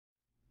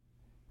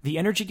The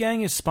Energy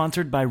Gang is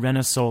sponsored by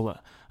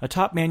ReneSola, a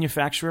top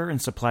manufacturer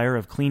and supplier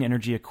of clean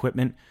energy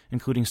equipment,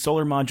 including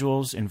solar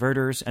modules,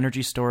 inverters,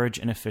 energy storage,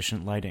 and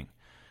efficient lighting.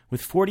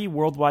 With 40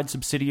 worldwide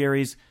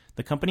subsidiaries,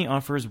 the company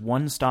offers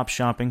one-stop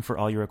shopping for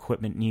all your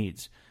equipment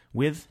needs,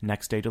 with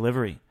next-day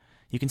delivery.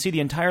 You can see the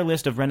entire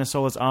list of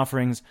ReneSola's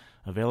offerings,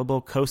 available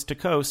coast to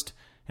coast,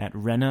 at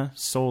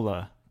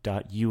renesola.us.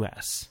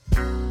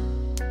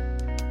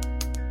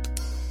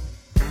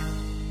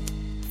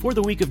 For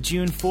the week of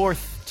June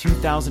 4th,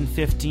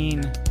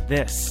 2015,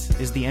 this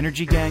is the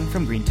Energy Gang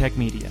from Greentech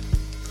Media.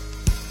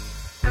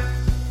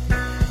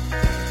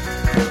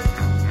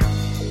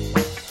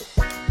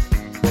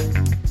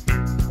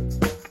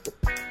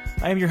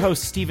 I am your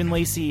host, Stephen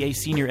Lacey, a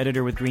senior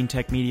editor with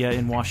Greentech Media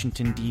in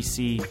Washington,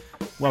 D.C.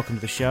 Welcome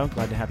to the show.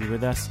 Glad to have you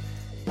with us.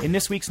 In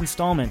this week's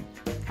installment,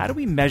 how do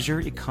we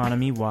measure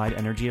economy-wide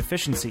energy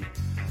efficiency?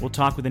 We'll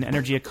talk with an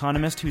energy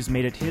economist who's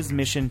made it his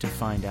mission to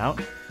find out.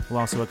 We'll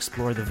also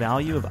explore the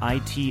value of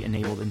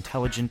IT-enabled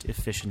intelligent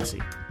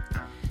efficiency.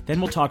 Then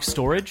we'll talk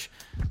storage.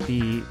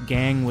 The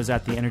gang was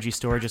at the Energy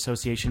Storage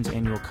Association's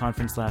annual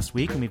conference last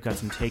week, and we've got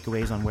some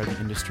takeaways on where the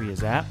industry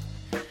is at.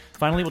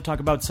 Finally, we'll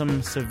talk about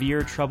some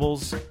severe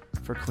troubles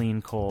for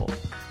clean coal.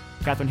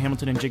 Catherine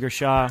Hamilton and Jigar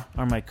Shah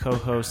are my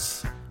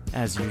co-hosts,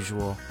 as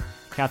usual.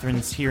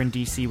 Catherine's here in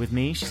D.C. with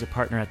me. She's a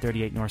partner at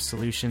 38 North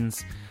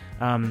Solutions.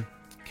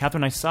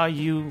 Catherine, I saw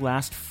you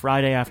last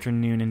Friday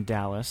afternoon in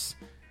Dallas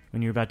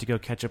when you were about to go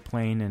catch a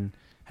plane and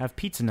have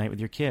pizza night with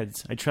your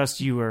kids. I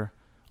trust you were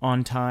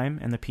on time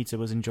and the pizza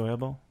was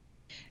enjoyable?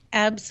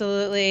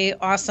 Absolutely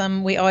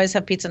awesome. We always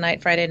have pizza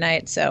night Friday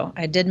night, so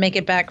I did make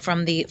it back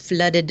from the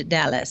flooded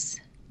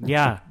Dallas.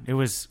 Yeah, it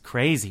was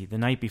crazy. The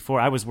night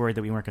before, I was worried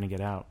that we weren't going to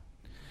get out.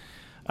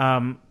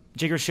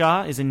 Jigar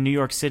Shah is in New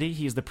York City.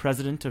 He is the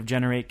president of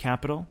Generate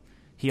Capital.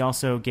 He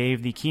also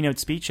gave the keynote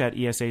speech at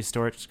ESA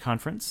Storage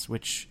Conference,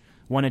 which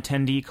one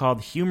attendee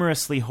called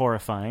humorously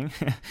horrifying,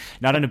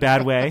 not in a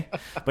bad way,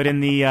 but in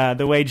the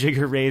way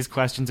Jigar raised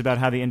questions about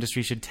how the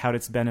industry should tout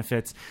its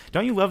benefits.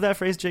 Don't you love that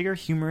phrase, Jigar?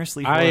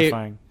 Humorously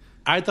horrifying.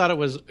 I thought it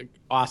was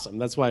awesome.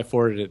 That's why I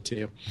forwarded it to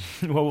you.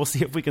 Well, we'll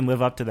see if we can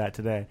live up to that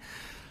today.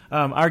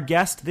 Our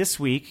guest this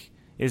week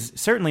is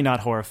certainly not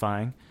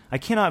horrifying. I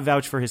cannot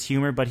vouch for his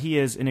humor, but he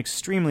is an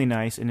extremely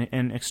nice and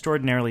an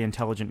extraordinarily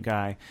intelligent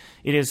guy.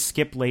 It is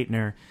Skip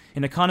Leitner,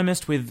 an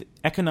economist with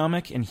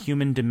Economic and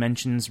Human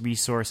Dimensions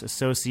Resource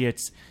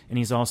Associates, and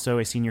he's also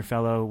a senior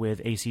fellow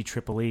with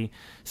ACEEE.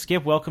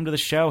 Skip, welcome to the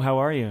show. How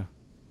are you?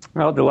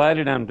 Well,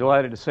 delighted. I'm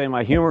delighted to say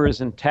my humor is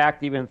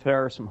intact, even if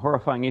there are some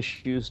horrifying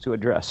issues to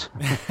address.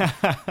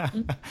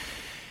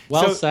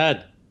 Well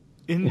said.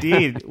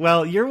 Indeed.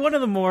 Well, you're one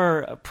of the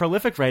more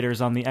prolific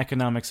writers on the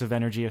economics of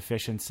energy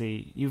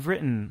efficiency. You've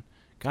written,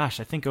 I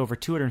think over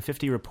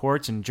 250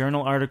 reports and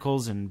journal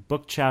articles and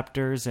book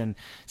chapters. And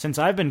since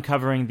I've been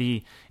covering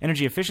the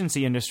energy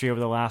efficiency industry over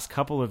the last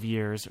couple of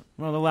years,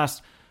 the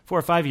last 4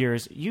 or 5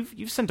 years,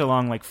 you've sent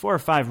along like 4 or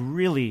 5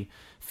 really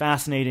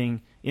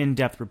fascinating,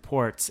 in-depth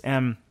reports.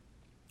 And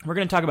we're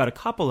going to talk about a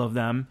couple of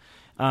them.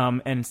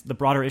 And the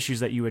broader issues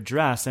that you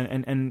address.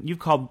 And you've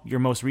called your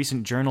most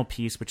recent journal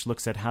piece, which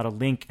looks at how to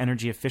link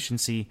energy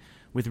efficiency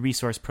with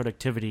resource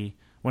productivity,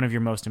 one of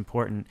your most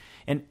important.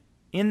 And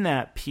in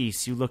that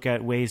piece, you look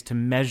at ways to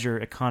measure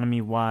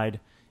economy-wide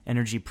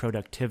energy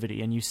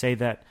productivity. And you say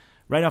that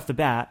right off the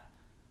bat,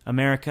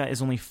 America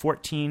is only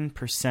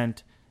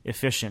 14%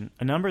 efficient,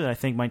 a number that I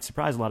think might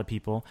surprise a lot of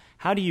people.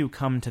 How do you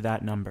come to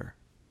that number?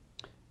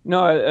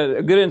 No,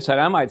 a good insight.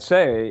 I might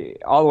say,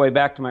 all the way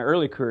back to my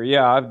early career,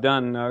 yeah, I've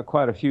done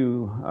quite a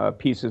few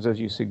pieces, as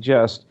you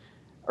suggest.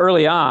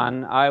 Early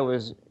on, I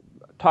was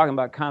talking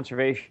about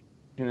conservation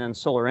and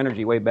solar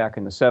energy way back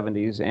in the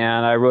 70s,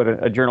 and I wrote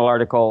a journal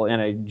article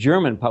in a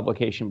German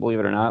publication, believe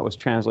it or not. It was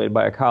translated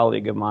by a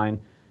colleague of mine,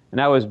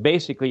 and I was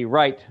basically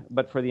right,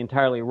 but for the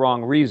entirely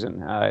wrong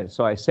reason.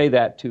 So I say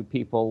that to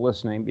people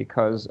listening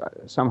because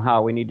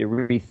somehow we need to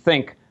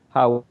rethink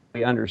how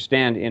we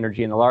understand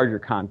energy in the larger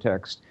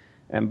context.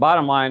 And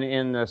bottom line,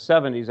 in the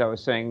 70s, I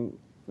was saying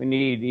we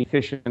need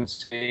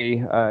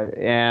efficiency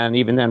and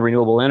even then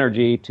renewable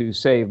energy to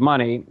save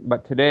money.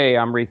 But today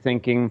I'm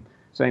rethinking,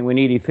 saying we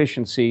need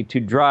efficiency to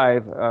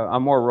drive a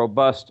more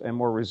robust and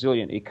more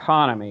resilient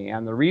economy.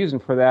 And the reason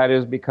for that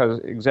is because,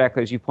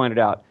 exactly as you pointed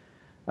out,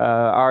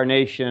 our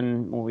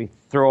nation, when we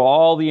throw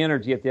all the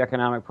energy at the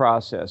economic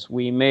process,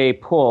 we may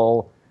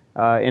pull,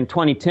 in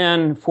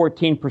 2010,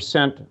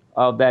 14%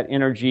 of that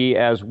energy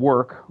as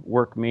work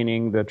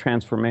meaning the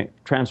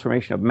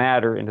transformation of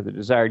matter into the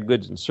desired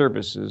goods and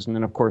services, and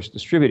then, of course,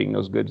 distributing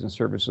those goods and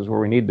services where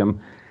we need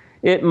them.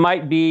 It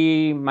might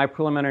be, my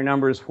preliminary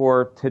numbers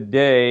for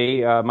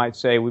today might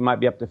say we might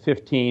be up to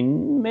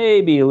 15,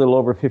 maybe a little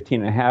over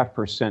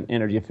 15.5%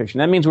 energy efficient.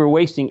 That means we're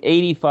wasting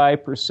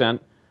 85%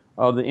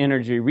 of the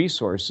energy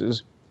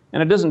resources.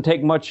 And it doesn't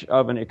take much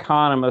of an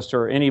economist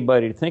or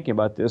anybody thinking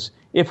about this.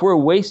 If we're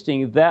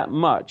wasting that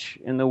much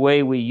in the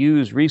way we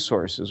use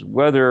resources,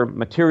 whether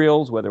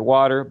materials, whether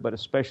water, but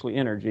especially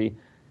energy,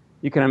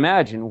 you can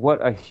imagine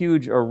what a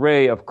huge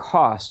array of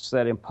costs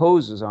that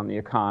imposes on the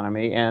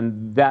economy,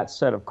 and that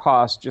set of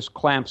costs just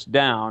clamps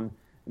down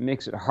and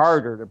makes it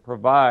harder to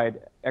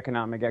provide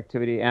economic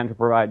activity and to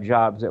provide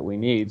jobs that we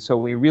need. So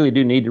we really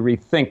do need to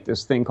rethink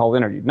this thing called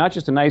energy. Not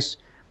just a nice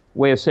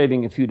way of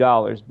saving a few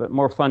dollars, but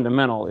more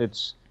fundamental,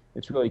 it's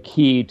really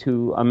key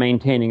to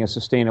maintaining a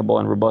sustainable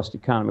and robust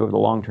economy over the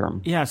long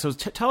term. Yeah, so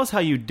tell us how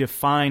you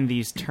define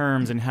these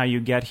terms and how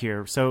you get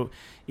here. So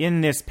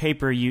in this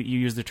paper, you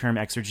use the term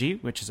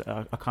exergy, which is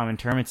a common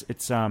term.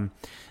 It's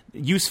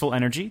useful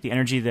energy, the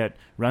energy that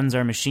runs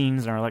our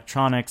machines and our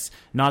electronics,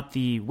 not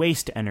the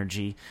waste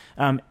energy.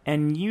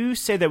 And you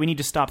say that we need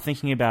to stop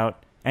thinking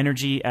about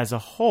energy as a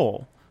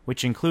whole,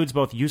 which includes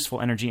both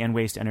useful energy and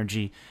waste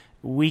energy.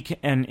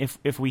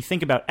 If we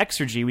think about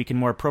exergy, we can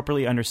more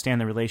appropriately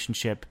understand the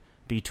relationship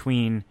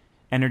between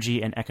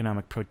energy and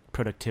economic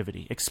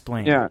productivity.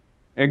 Explain. Yeah,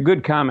 a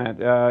good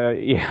comment.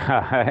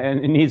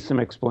 And it needs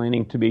some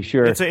explaining, to be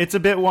sure. It's a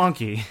bit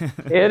wonky.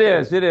 It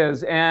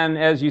is. And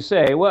as you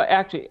say, well,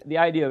 actually, the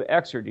idea of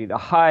exergy, the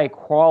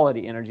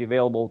high-quality energy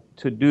available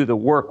to do the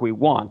work we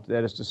want,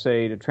 that is to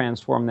say, to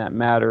transform that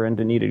matter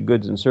into needed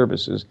goods and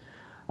services,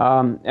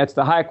 that's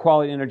the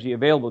high-quality energy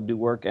available to do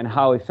work and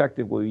how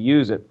effective we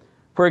use it.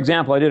 For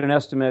example, I did an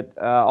estimate,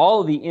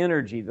 all of the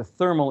energy, the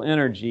thermal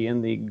energy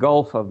in the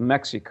Gulf of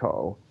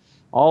Mexico,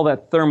 all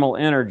that thermal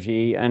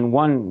energy, and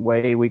one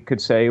way we could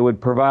say would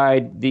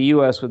provide the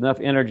U.S. with enough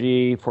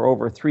energy for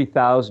over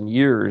 3,000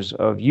 years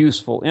of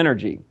useful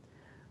energy.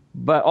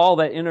 But all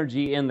that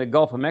energy in the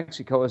Gulf of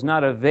Mexico is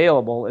not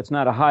available. It's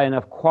not a high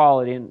enough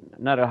quality,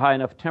 not a high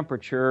enough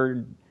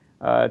temperature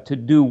to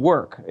do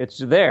work. It's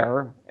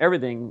there.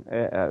 Everything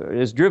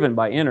is driven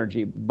by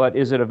energy, but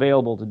is it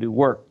available to do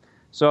work?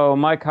 So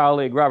my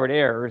colleague Robert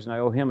Ayers, and I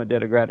owe him a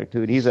debt of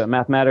gratitude, he's a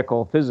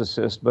mathematical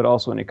physicist, but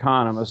also an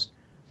economist,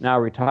 now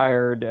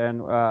retired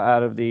and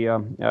out of the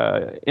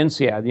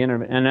INSEAD, the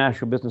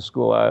International Business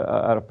School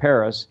out of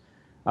Paris.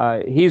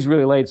 He's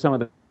really laid some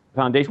of the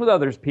foundation with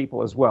other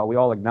people as well. We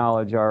all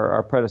acknowledge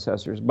our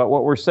predecessors. But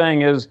what we're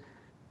saying is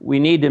we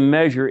need to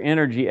measure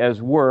energy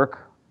as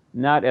work,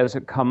 not as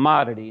a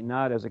commodity,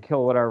 not as a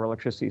kilowatt-hour of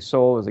electricity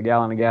sold, as a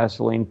gallon of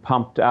gasoline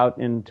pumped out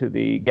into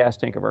the gas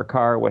tank of our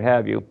car, what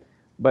have you,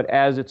 but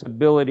as its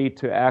ability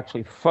to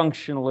actually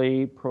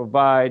functionally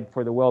provide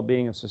for the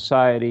well-being of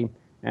society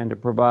and to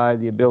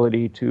provide the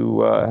ability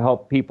to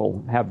help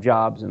people have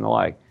jobs and the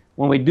like.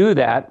 When we do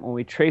that, when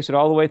we trace it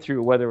all the way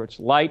through, whether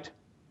it's light,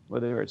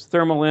 whether it's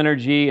thermal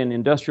energy and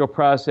industrial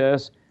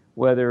process,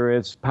 whether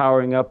it's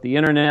powering up the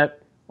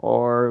internet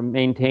or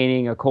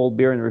maintaining a cold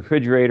beer in the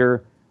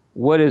refrigerator,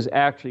 what is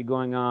actually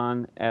going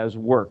on as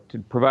work to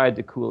provide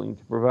the cooling,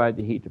 to provide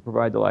the heat, to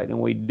provide the light. And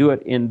we do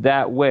it in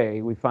that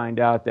way, we find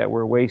out that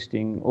we're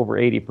wasting over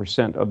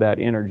 80% of that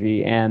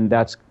energy, and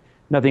that's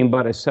nothing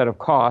but a set of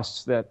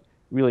costs that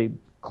really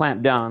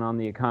clamp down on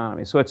the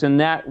economy. So it's in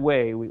that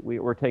way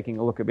we're taking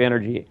a look at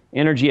energy.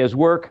 Energy as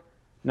work,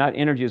 not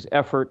energy as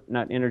effort,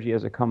 not energy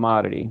as a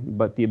commodity,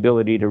 but the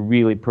ability to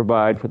really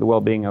provide for the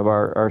well-being of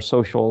our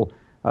social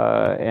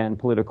and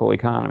political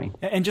economy.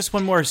 And just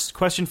one more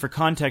question for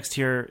context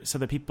here so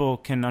that people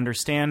can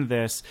understand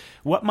this.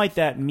 What might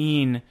that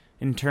mean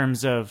in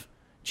terms of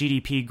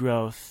GDP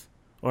growth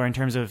or in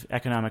terms of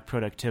economic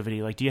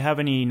productivity? Like, do you have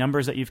any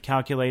numbers that you've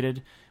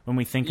calculated when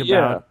we think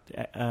about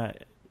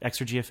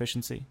exergy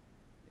efficiency?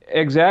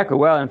 Exactly.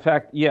 Well, in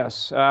fact,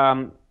 yes.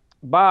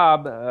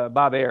 Bob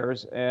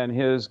Ayers and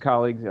his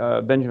colleague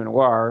Benjamin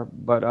Awar,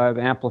 but I've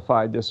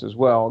amplified this as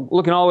well,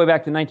 looking all the way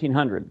back to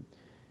 1900.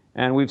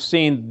 And we've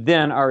seen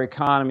then our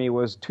economy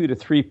was 2 to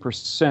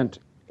 3%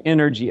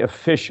 energy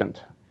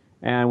efficient.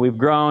 And we've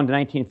grown to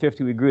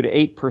 1950, we grew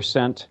to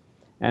 8%,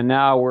 and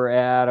now we're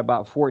at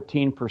about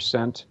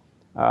 14%,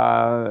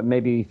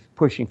 maybe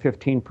pushing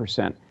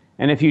 15%.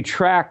 And if you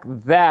track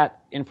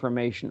that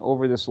information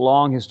over this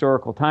long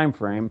historical time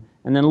frame,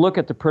 and then look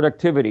at the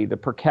productivity, the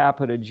per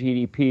capita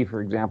GDP,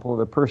 for example,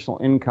 the personal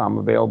income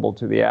available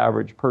to the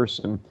average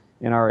person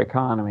in our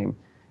economy,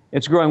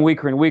 it's growing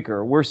weaker and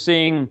weaker. We're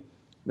seeing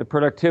the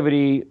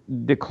productivity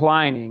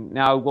declining.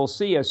 Now, we'll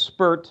see a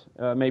spurt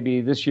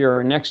maybe this year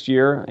or next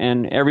year,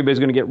 and everybody's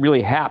going to get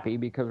really happy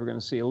because we're going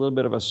to see a little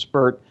bit of a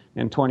spurt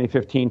in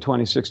 2015,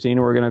 2016,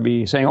 and we're going to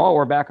be saying, oh,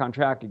 we're back on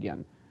track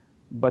again.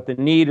 But the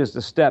need is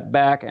to step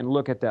back and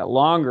look at that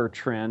longer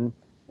trend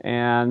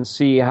and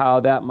see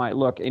how that might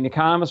look. And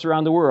economists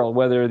around the world,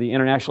 whether the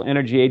International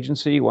Energy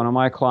Agency, one of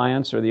my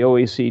clients, or the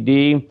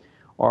OECD,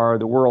 or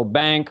the World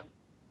Bank,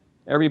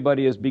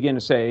 everybody is beginning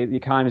to say the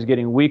economy is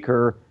getting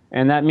weaker.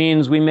 And that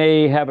means we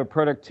may have a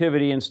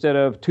productivity instead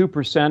of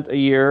 2% a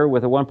year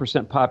with a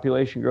 1%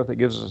 population growth that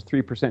gives us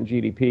 3%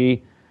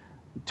 GDP.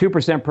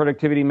 2%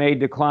 productivity may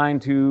decline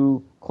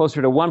to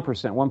closer to 1%,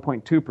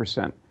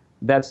 1.2%.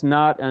 That's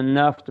not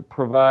enough to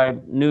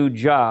provide new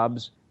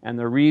jobs. And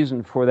the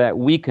reason for that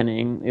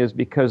weakening is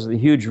because of the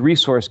huge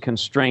resource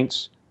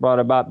constraints brought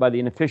about by the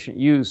inefficient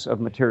use of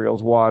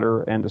materials,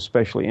 water, and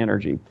especially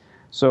energy.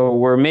 So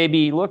we're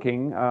maybe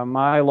looking,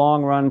 my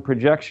long-run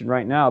projection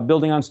right now,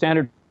 building on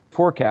standard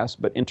forecasts,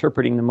 but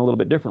interpreting them a little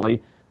bit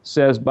differently,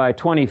 says by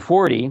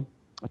 2040,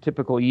 a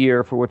typical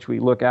year for which we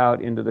look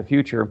out into the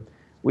future,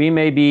 we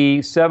may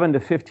be 7 to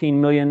 15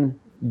 million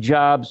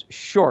jobs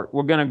short.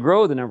 We're going to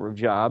grow the number of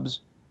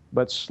jobs,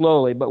 but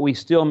slowly, but we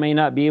still may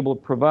not be able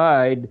to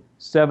provide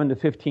 7 to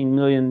 15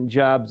 million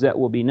jobs that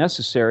will be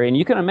necessary. And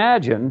you can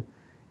imagine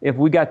if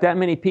we got that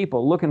many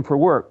people looking for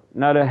work,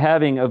 not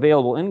having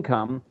available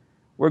income,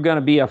 we're going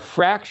to be a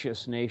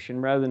fractious nation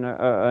rather than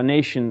a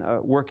nation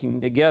working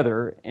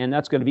together, and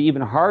that's going to be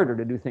even harder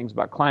to do things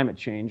about climate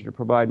change, to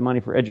provide money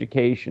for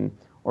education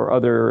or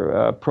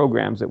other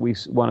programs that we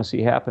want to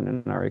see happen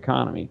in our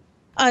economy.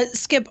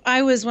 Skip,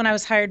 when I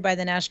was hired by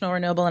the National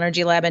Renewable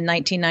Energy Lab in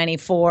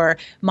 1994,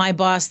 my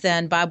boss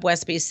then, Bob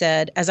Westby,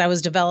 said, as I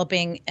was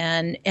developing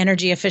an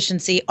energy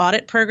efficiency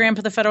audit program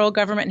for the federal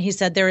government, and he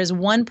said, there is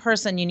one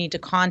person you need to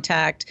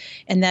contact,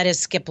 and that is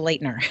Skip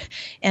Leitner.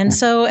 And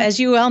so, as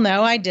you well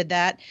know, I did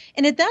that.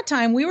 And at that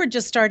time, we were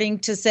just starting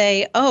to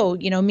say,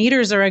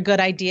 meters are a good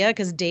idea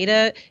because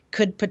data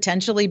could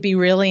potentially be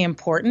really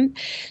important.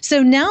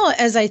 So now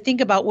as I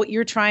think about what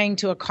you're trying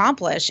to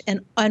accomplish,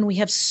 and we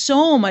have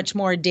so much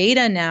more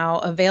data now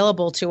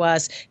available to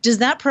us, does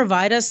that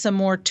provide us some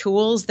more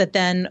tools that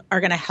then are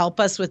going to help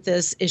us with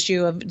this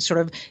issue of sort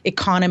of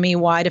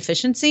economy-wide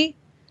efficiency?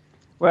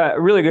 Well,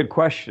 a really good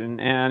question.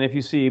 And if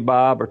you see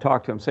Bob or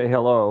talk to him, say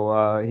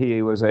hello.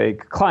 He was a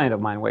client of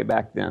mine way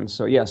back then.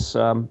 So yes,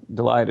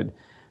 delighted.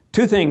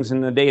 Two things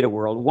in the data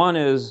world. One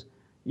is,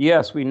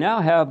 yes, we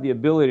now have the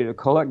ability to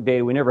collect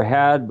data we never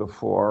had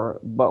before,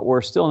 but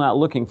we're still not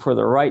looking for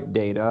the right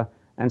data.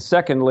 And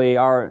secondly,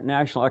 our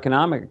national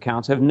economic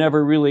accounts have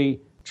never really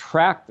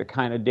tracked the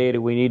kind of data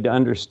we need to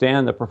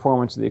understand the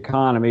performance of the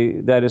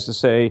economy. That is to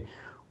say,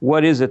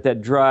 what is it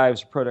that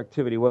drives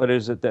productivity? What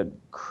is it that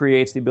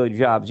creates the ability of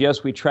jobs?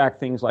 Yes, we track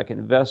things like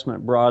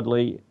investment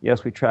broadly.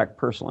 Yes, we track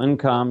personal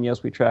income.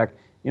 Yes, we track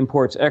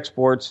imports,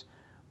 exports.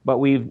 But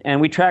we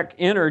track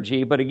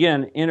energy, but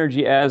again,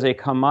 energy as a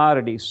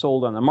commodity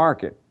sold on the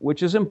market,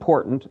 which is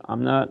important.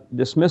 I'm not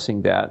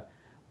dismissing that.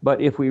 But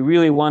if we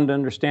really wanted to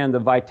understand the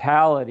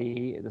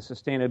vitality, the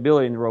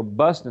sustainability, and the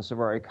robustness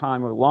of our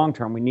economy long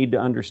term, we need to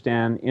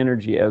understand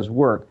energy as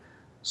work.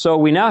 So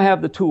we now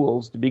have the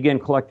tools to begin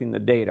collecting the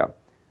data,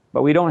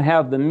 but we don't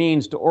have the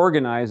means to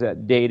organize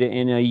that data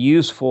in a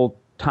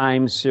useful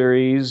time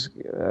series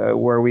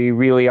where we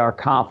really are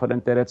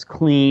confident that it's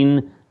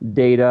clean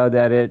data,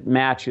 that it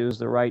matches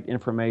the right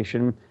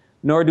information,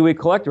 nor do we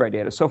collect the right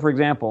data. So, for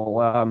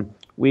example,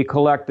 we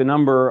collect the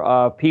number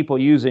of people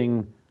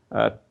using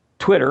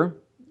Twitter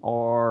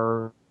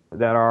or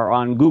that are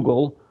on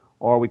Google,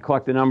 or we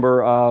collect the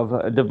number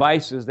of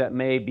devices that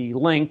may be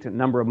linked, a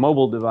number of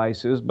mobile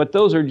devices, but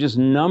those are just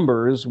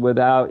numbers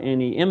without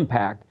any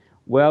impact.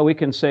 Well, we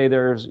can say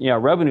there's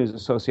revenues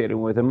associated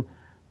with them,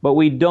 but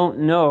we don't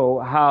know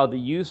how the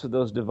use of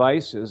those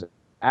devices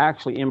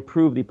actually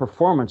improve the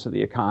performance of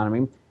the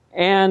economy.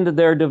 And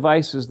they're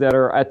devices that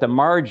are at the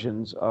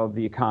margins of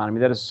the economy,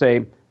 that is to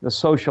say, the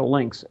social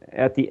links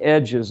at the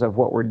edges of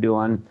what we're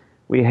doing.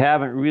 We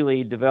haven't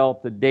really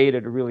developed the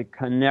data to really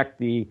connect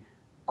the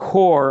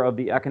core of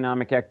the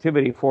economic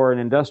activity for an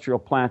industrial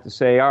plant to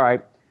say, all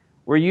right,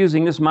 we're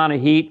using this amount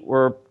of heat,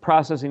 we're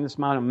processing this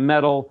amount of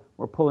metal,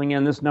 we're pulling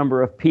in this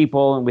number of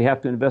people, and we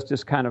have to invest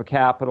this kind of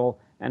capital.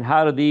 And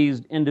how do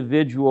these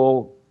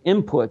individual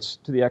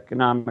inputs to the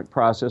economic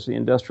process, the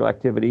industrial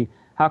activity,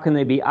 how can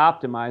they be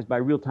optimized by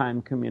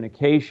real-time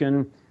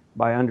communication,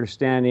 by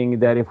understanding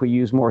that if we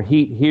use more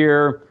heat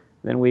here,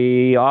 then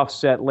we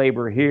offset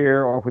labor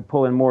here, or if we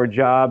pull in more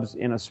jobs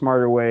in a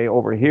smarter way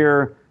over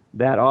here,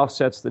 that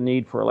offsets the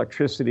need for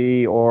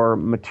electricity or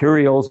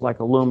materials like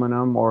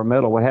aluminum or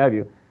metal, what have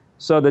you.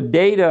 So the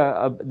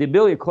data, the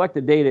ability to collect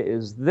the data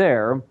is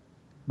there,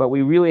 but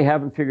we really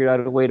haven't figured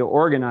out a way to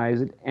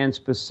organize it and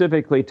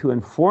specifically to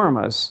inform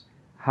us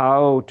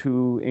how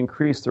to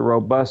increase the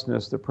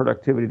robustness, the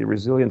productivity, the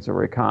resilience of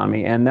our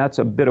economy. And that's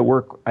a bit of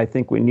work I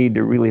think we need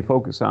to really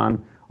focus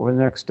on over the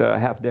next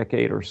half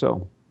decade or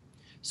so.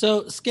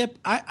 So, Skip,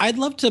 I'd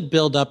love to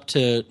build up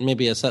to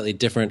maybe a slightly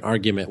different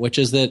argument, which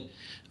is that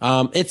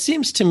it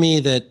seems to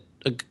me that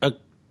a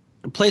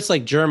place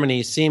like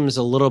Germany seems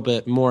a little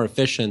bit more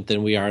efficient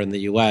than we are in the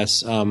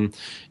U.S.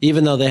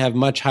 Even though they have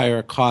much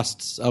higher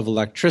costs of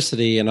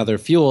electricity and other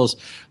fuels,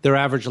 their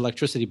average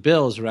electricity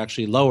bills are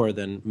actually lower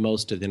than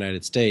most of the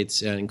United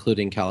States,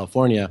 including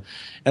California.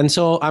 And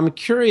so I'm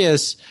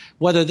curious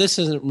whether this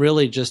isn't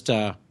really just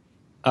a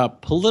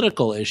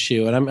political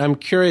issue. And I'm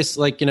curious,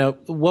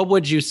 what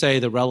would you say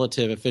the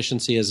relative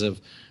efficiency is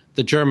of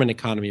the German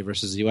economy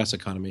versus the U.S.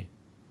 economy?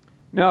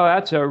 No,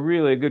 that's a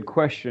really good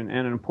question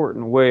and an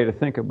important way to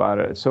think about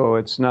it. So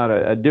it's not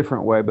a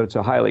different way, but it's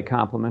a highly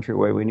complementary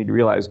way we need to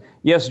realize.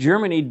 Yes,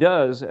 Germany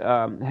does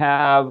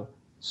have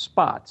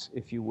spots,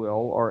 if you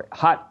will, or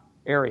hot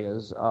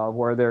areas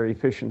where their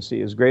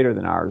efficiency is greater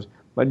than ours.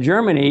 But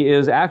Germany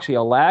is actually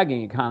a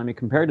lagging economy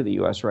compared to the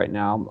U.S. right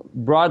now,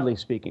 broadly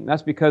speaking.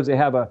 That's because they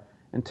have an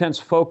intense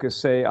focus,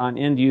 say, on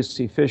end-use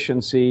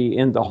efficiency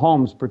in the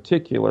homes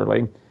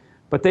particularly.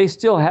 But they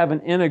still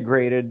haven't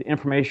integrated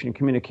information and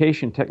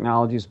communication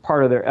technology as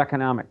part of their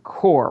economic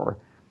core.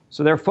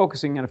 So they're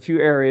focusing on a few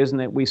areas, and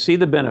that we see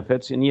the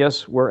benefits. And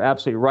yes, we're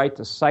absolutely right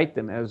to cite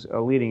them as a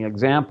leading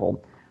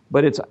example.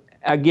 But it's,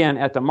 again,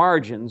 at the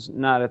margins,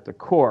 not at the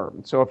core.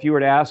 So if you were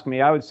to ask me,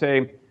 I would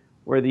say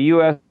where the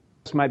U.S.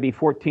 might be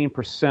 14%,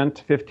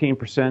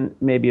 15%,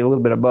 maybe a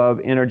little bit above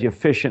energy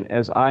efficient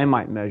as I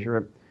might measure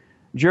it.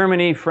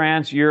 Germany,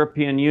 France,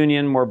 European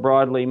Union more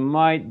broadly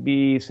might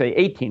be, say,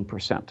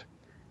 18%.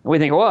 And we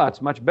think, well,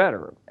 it's much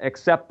better,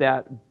 except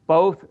that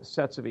both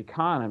sets of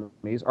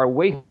economies are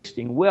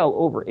wasting well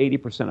over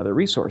 80% of their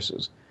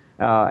resources.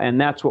 And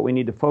that's what we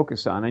need to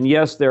focus on. And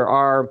yes, there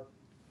are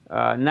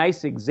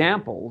nice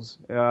examples,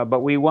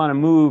 but we want to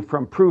move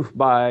from proof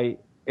by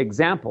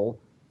example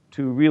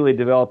to really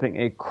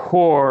developing a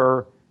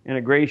core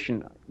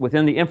integration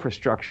within the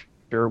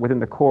infrastructure, within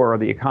the core of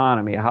the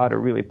economy, how to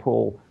really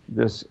pull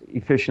this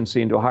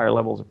efficiency into higher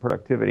levels of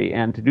productivity.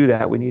 And to do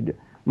that, we need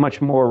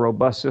much more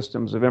robust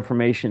systems of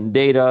information,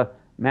 data,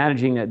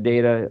 managing that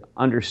data,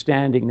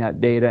 understanding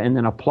that data, and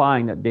then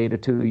applying that data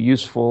to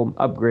useful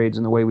upgrades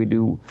in the way we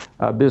do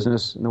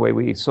business, in the way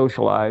we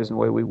socialize, in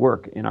the way we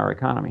work in our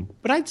economy.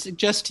 But I'd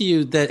suggest to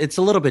you that it's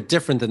a little bit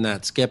different than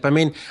that, Skip. I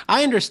mean,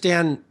 I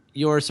understand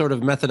your sort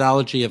of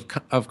methodology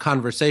of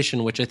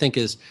conversation, which I think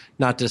is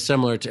not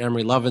dissimilar to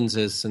Amory Lovin's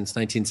since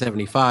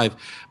 1975,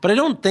 but I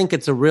don't think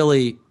it's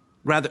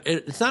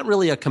it's not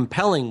really a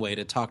compelling way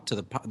to talk to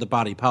the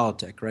body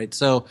politic, right?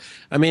 So,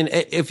 I mean,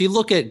 if you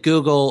look at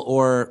Google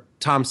or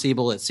Tom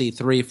Siebel at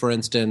C3, for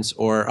instance,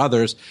 or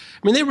others,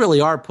 I mean, they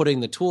really are putting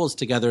the tools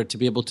together to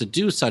be able to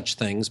do such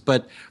things,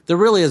 but there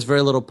really is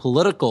very little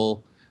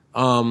political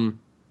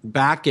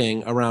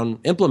backing around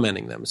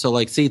implementing them. So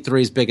like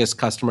C3's biggest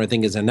customer, I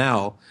think, is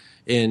Enel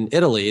in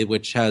Italy,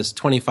 which has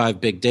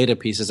 25 big data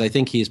pieces. I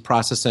think he's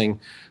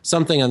processing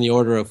something on the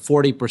order of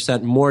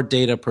 40% more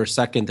data per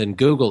second than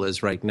Google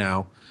is right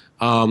now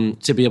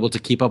to be able to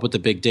keep up with the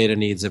big data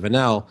needs of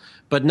Enel.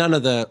 But none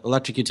of the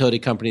electric utility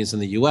companies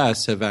in the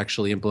U.S. have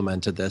actually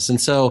implemented this.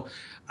 And so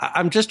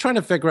I'm just trying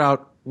to figure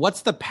out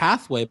what's the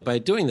pathway by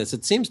doing this.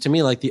 It seems to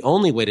me like the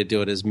only way to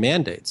do it is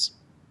mandates.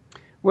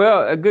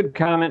 Well, a good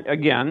comment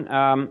again.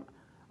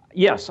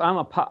 Yes, I'm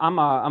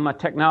a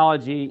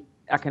technology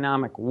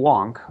economic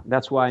wonk.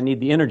 That's why I need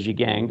the energy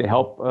gang to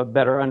help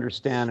better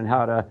understand and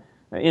how to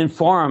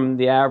inform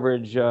the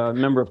average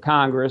member of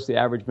Congress, the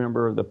average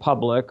member of the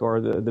public,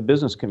 or the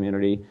business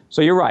community.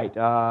 So you're right.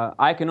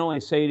 I can only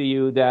say to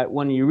you that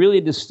when you really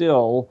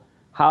distill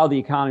how the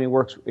economy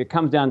works, it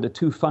comes down to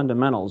two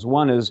fundamentals.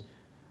 One is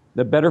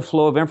the better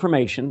flow of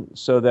information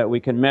so that we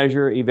can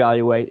measure,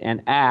 evaluate,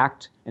 and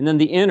act, and then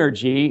the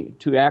energy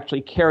to actually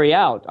carry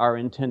out our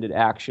intended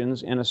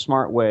actions in a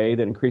smart way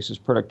that increases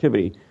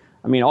productivity.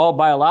 I mean, all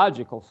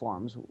biological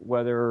forms,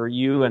 whether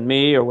you and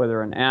me or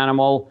whether an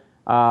animal,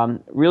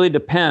 really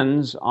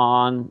depends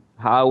on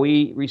how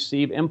we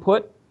receive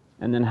input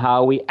and then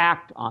how we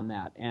act on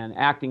that. And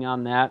acting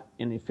on that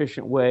in an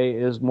efficient way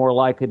is more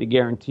likely to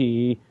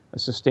guarantee a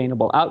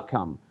sustainable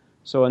outcome.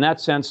 So in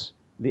that sense,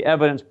 the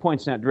evidence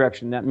points in that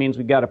direction. That means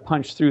we've got to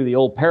punch through the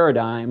old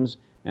paradigms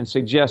and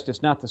suggest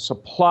it's not the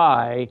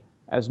supply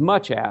as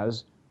much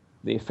as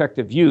the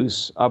effective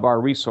use of our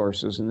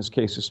resources, in this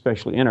case,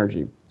 especially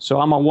energy. So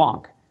I'm a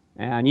wonk.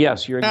 And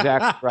yes, you're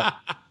exactly right.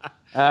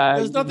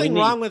 There's nothing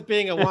wrong with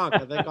being a wonk.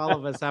 I think all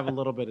of us have a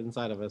little bit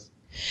inside of us.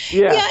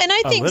 Yeah, and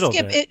I think,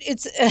 Skip,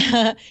 it's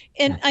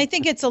and I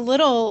think it's a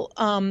little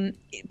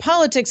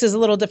politics is a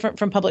little different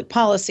from public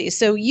policy.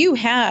 So you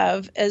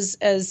have as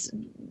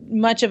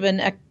much of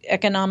an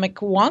economic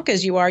wonk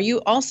as you are, you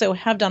also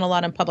have done a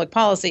lot in public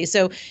policy.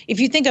 So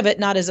if you think of it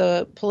not as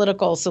a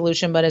political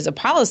solution, but as a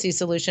policy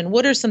solution,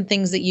 what are some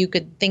things that you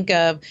could think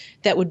of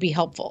that would be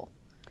helpful?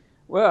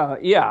 Well,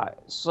 yeah.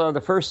 So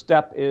the first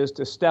step is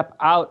to step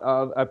out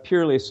of a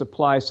purely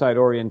supply-side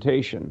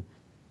orientation,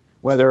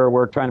 whether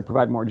we're trying to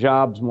provide more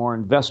jobs, more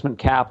investment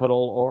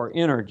capital, or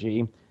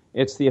energy.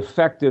 It's the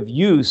effective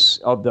use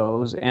of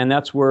those, and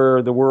that's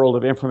where the world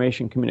of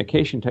information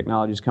communication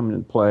technologies come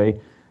into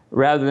play.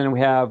 Rather than we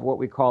have what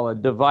we call a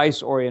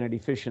device-oriented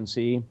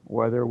efficiency,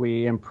 whether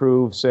we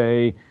improve,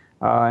 say,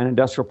 an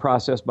industrial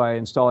process by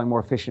installing more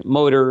efficient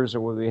motors,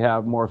 or whether we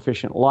have more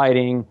efficient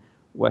lighting,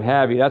 what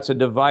have you. That's a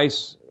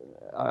device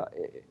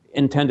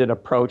intended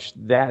approach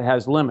that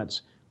has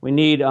limits. We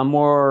need a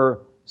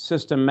more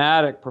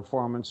systematic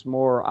performance,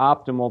 more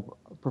optimal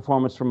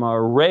performance from an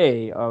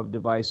array of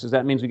devices.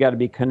 That means we got to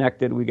be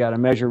connected. We got to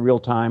measure real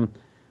time.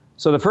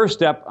 So the first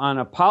step on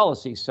a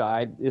policy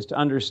side is to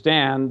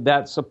understand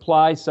that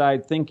supply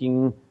side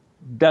thinking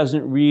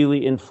doesn't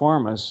really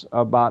inform us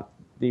about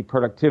the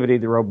productivity,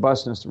 the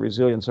robustness, the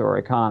resilience of our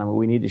economy.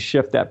 We need to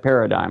shift that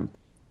paradigm.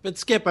 But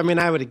Skip, I mean,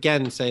 I would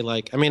again say,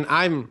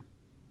 I'm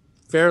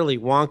fairly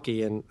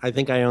wonky, and I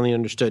think I only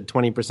understood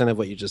 20% of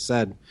what you just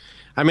said.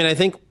 I mean, I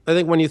think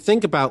when you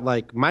think about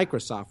like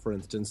Microsoft, for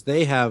instance,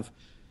 they have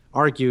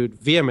argued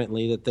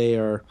vehemently that they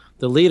are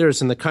the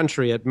leaders in the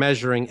country at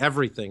measuring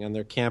everything on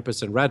their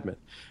campus in Redmond.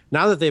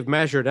 now that they've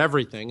measured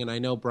everything, and I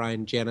know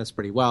Brian Janis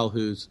pretty well,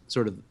 who's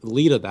sort of the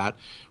lead of that,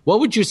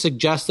 what would you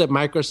suggest that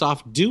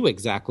Microsoft do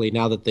exactly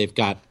now that they've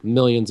got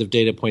millions of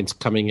data points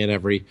coming in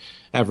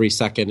every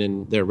second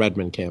in their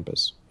Redmond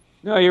campus?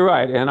 No, you're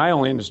right, and I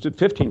only understood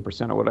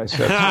 15% of what I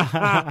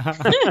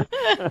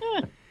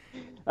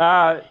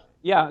said.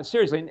 Yeah,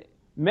 seriously,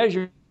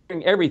 measuring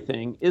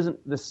everything isn't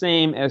the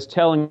same as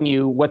telling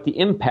you what the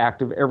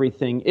impact of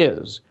everything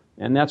is.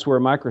 And that's where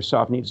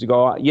Microsoft needs to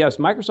go. Yes,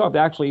 Microsoft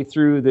actually,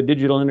 through the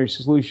Digital Energy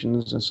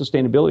Solutions and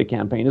Sustainability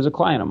Campaign, is a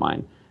client of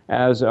mine,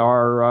 as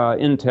are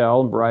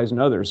Intel, Verizon,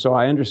 and others. So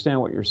I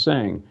understand what you're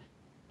saying.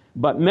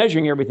 But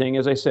measuring everything,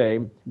 as I say,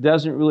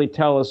 doesn't really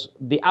tell us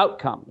the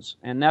outcomes.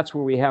 And that's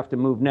where we have to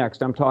move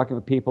next. I'm talking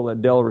with people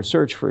at Dell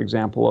Research, for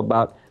example,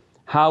 about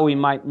how we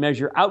might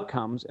measure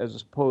outcomes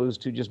as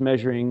opposed to just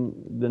measuring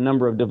the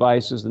number of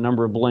devices, the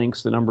number of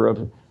links, the number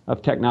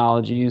of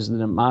technologies,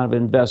 the amount of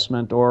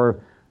investment,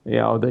 or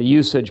the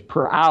usage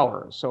per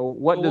hour. So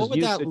what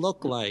would that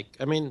look like?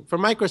 I mean, for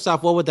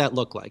Microsoft, what would that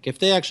look like if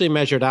they actually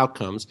measured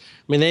outcomes?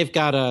 I mean, they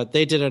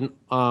did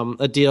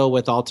a deal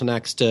with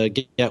Altenex to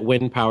get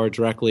wind power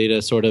directly to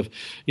sort of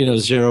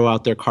zero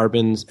out their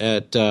carbons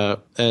at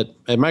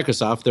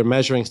Microsoft. They're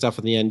measuring stuff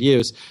in the end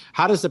use.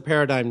 How does the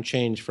paradigm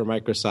change for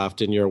Microsoft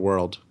in your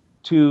world?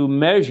 To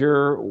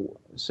measure,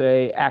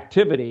 say,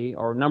 activity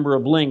or number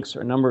of links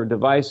or number of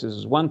devices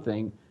is one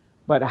thing.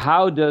 But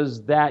how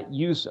does that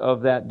use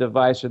of that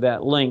device or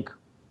that link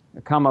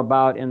come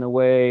about in the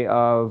way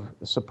of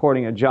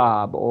supporting a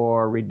job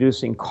or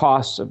reducing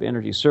costs of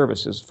energy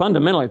services?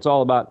 Fundamentally, it's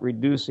all about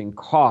reducing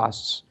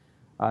costs,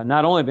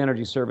 not only of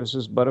energy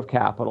services, but of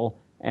capital,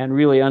 and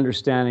really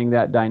understanding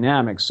that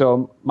dynamic.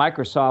 So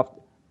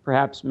Microsoft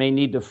perhaps may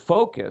need to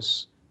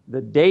focus the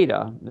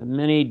data, the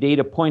many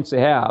data points they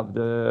have,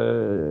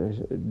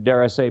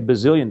 dare I say,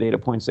 bazillion data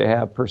points they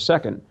have per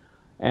second,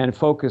 and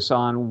focus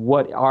on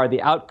what are the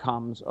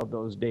outcomes of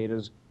those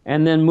data,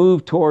 and then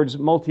move towards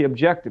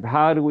multi-objective.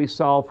 How do we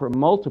solve for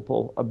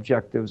multiple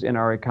objectives in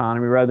our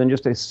economy rather than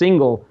just a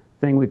single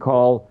thing we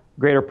call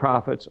greater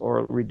profits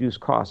or reduced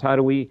costs? How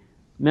do we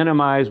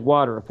minimize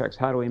water effects?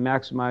 How do we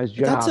maximize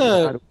jobs?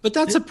 But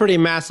that's a pretty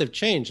massive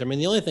change. I mean,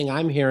 the only thing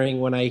I'm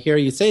hearing when I hear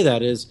you say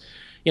that is,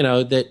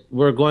 that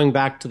we're going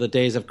back to the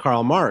days of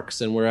Karl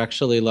Marx, and we're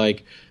actually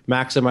like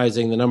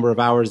maximizing the number of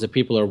hours that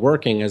people are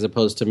working as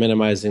opposed to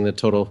minimizing the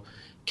total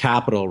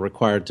capital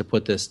required to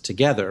put this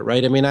together,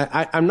 right? I mean,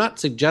 I'm not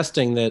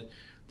suggesting that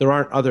there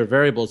aren't other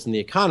variables in the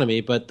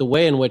economy, but the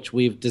way in which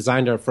we've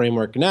designed our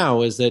framework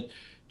now is that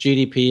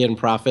GDP and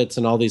profits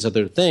and all these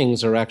other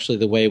things are actually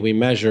the way we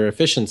measure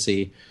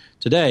efficiency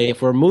today.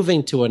 If we're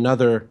moving to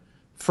another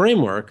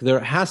framework, there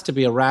has to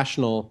be a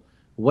rational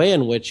way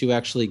in which you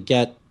actually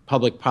get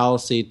public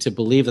policy to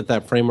believe that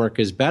that framework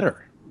is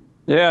better.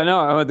 Yeah,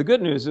 no, the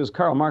good news is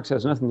Karl Marx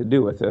has nothing to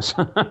do with this,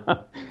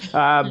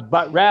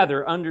 but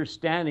rather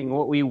understanding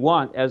what we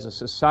want as a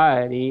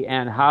society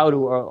and how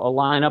to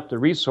align up the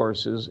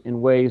resources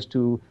in ways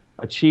to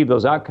achieve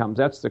those outcomes.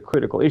 That's the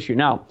critical issue.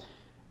 Now,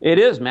 it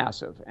is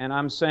massive, and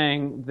I'm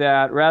saying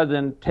that rather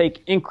than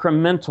take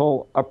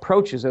incremental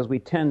approaches as we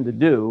tend to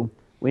do,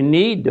 we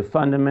need to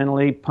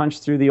fundamentally punch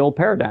through the old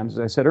paradigms, as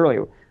I said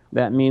earlier.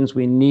 That means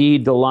we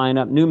need to line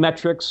up new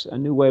metrics, a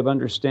new way of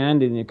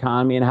understanding the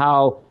economy, and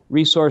how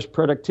resource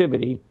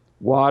productivity,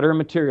 water,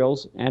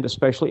 materials, and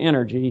especially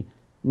energy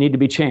need to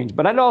be changed.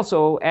 But I'd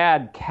also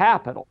add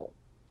capital.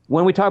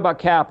 When we talk about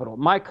capital,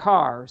 my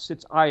car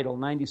sits idle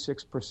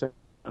 96%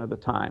 of the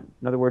time.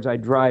 In other words, I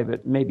drive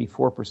it maybe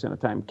 4% of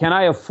the time. Can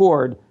I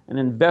afford an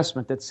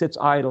investment that sits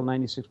idle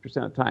 96%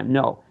 of the time?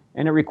 No.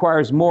 And it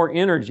requires more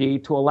energy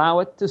to allow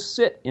it to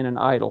sit in an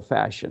idle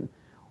fashion.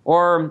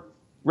 Or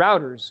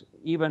routers,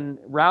 even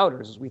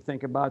routers, as we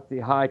think about the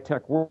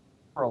high-tech world,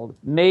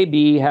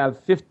 maybe have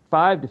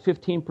 5 to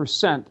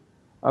 15%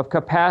 of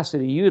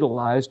capacity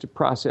utilized to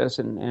process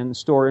and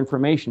store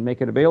information, make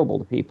it available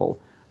to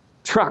people.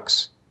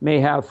 Trucks may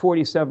have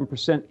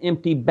 47%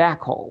 empty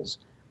backhauls.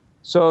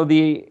 So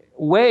the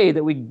way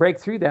that we break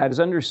through that is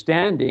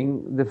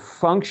understanding the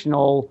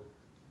functional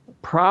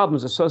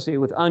problems associated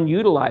with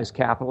unutilized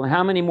capital and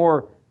how many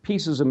more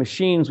pieces of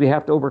machines we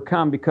have to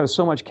overcome because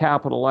so much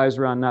capital lies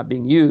around not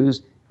being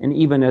used, and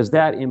even as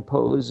that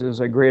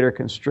imposes a greater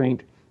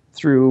constraint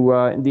through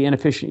the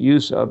inefficient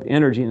use of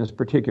energy in this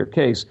particular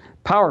case.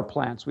 Power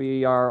plants,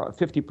 we are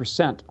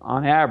 50%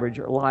 on average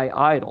lie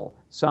idle.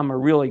 Some are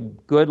really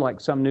good,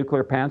 like some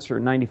nuclear plants are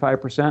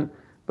 95%,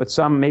 but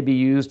some may be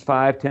used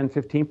 5, 10,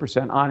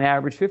 15%, on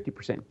average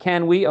 50%.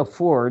 Can we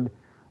afford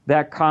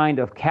that kind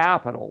of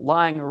capital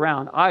lying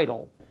around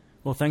idle?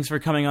 Well, thanks for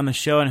coming on the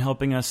show and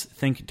helping us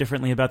think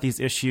differently about these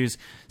issues.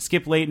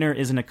 Skip Leitner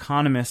is an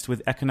economist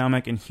with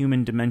Economic and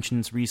Human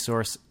Dimensions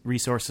Resource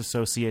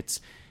Associates,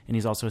 and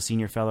he's also a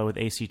senior fellow with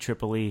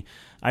ACEEE.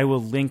 I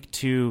will link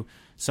to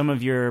some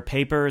of your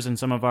papers and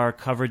some of our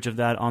coverage of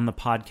that on the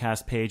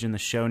podcast page in the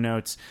show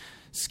notes.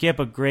 Skip,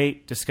 a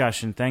great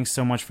discussion. Thanks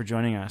so much for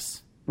joining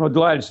us. Well,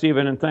 delighted,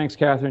 Stephen, and thanks,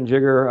 Catherine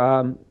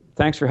Jigger.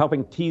 Thanks for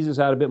helping tease us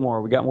out a bit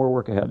more. We got more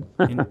work ahead.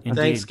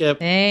 Thanks, Skip.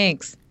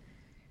 Thanks.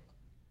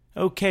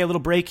 Okay, a little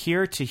break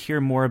here to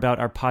hear more about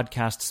our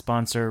podcast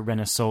sponsor,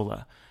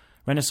 ReneSola.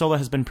 ReneSola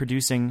has been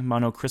producing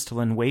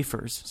monocrystalline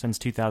wafers since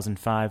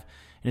 2005 and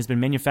has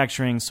been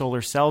manufacturing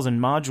solar cells and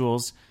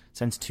modules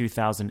since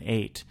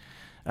 2008.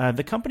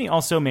 The company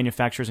also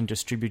manufactures and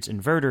distributes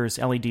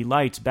inverters, LED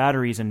lights,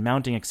 batteries, and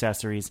mounting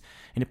accessories,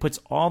 and it puts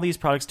all these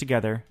products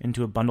together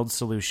into a bundled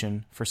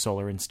solution for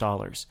solar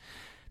installers.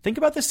 Think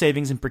about the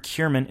savings in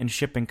procurement and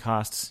shipping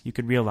costs you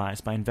could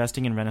realize by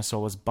investing in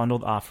ReneSola's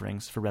bundled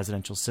offerings for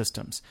residential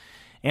systems.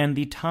 And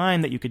the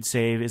time that you could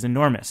save is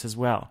enormous as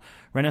well.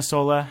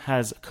 ReneSola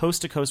has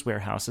coast-to-coast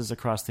warehouses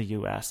across the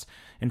U.S.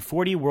 and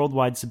 40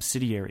 worldwide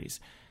subsidiaries.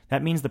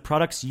 That means the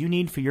products you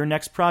need for your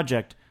next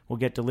project will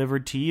get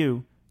delivered to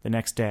you the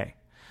next day.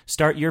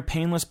 Start your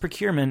painless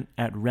procurement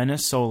at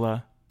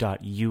renesola.us.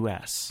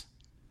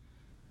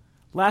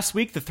 Last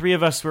week, the three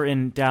of us were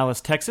in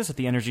Dallas, Texas at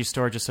the Energy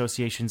Storage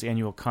Association's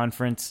annual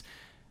conference.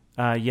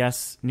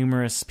 Yes,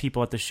 numerous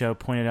people at the show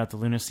pointed out the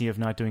lunacy of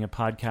not doing a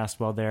podcast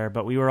while there,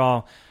 but we were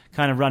all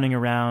kind of running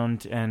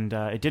around, and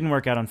it didn't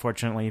work out,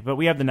 unfortunately. But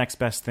we have the next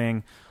best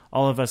thing,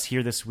 all of us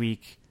here this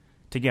week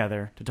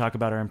together to talk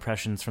about our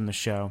impressions from the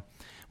show.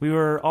 We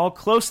were all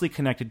closely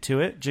connected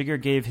to it. Jigger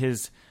gave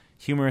his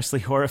humorously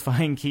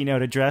horrifying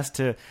keynote address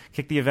to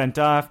kick the event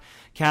off.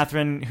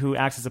 Catherine, who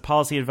acts as a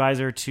policy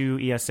advisor to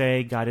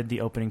ESA, guided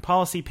the opening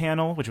policy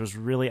panel, which was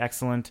really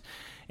excellent.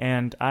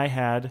 And I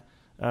had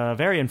a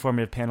very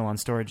informative panel on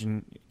storage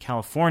in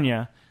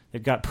California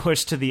that got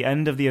pushed to the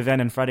end of the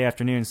event on Friday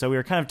afternoon. So we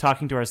were kind of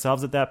talking to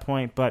ourselves at that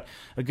point, but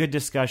a good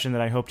discussion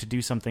that I hope to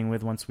do something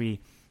with once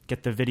we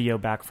get the video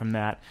back from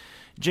that.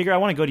 Jigger, I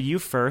want to go to you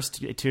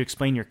first to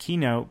explain your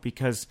keynote,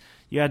 because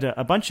you had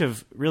a bunch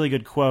of really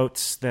good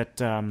quotes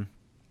that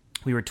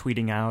we were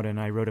tweeting out and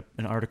I wrote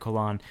an article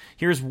on.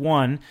 Here's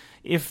one.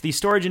 If the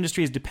storage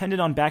industry is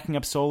dependent on backing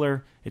up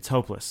solar, it's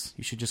hopeless.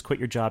 You should just quit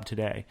your job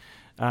today.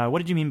 What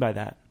did you mean by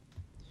that?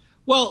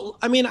 Well,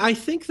 I mean, I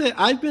think that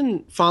I've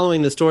been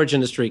following the storage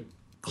industry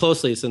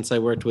closely since I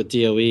worked with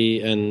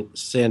DOE and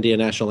Sandia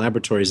National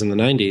Laboratories in the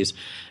 90s.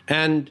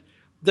 And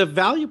the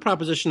value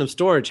proposition of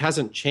storage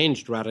hasn't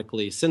changed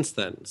radically since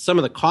then. Some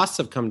of the costs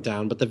have come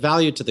down, but the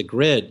value to the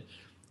grid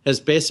has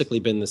basically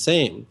been the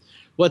same.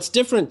 What's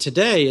different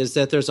today is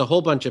that there's a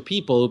whole bunch of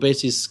people who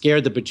basically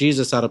scared the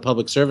bejesus out of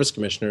public service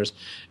commissioners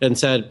and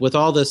said, with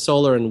all this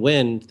solar and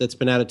wind that's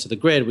been added to the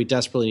grid, we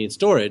desperately need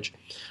storage,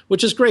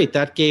 which is great.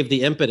 That gave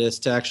the impetus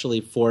to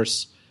actually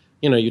force,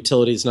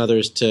 utilities and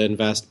others to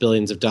invest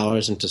billions of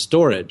dollars into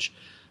storage.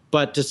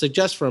 But to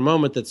suggest for a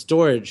moment that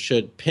storage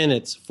should pin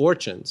its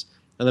fortunes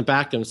on the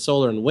back of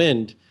solar and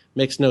wind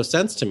makes no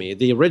sense to me.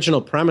 The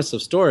original premise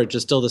of storage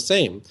is still the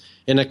same.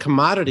 In a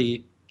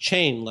commodity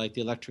chain like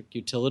the electric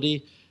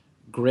utility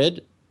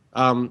grid,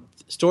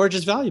 storage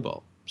is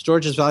valuable.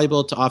 Storage is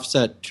valuable to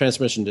offset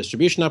transmission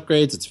distribution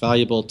upgrades. It's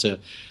valuable to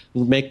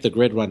make the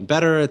grid run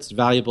better. It's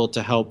valuable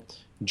to help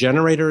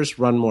generators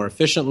run more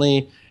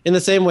efficiently. In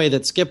the same way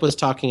that Skip was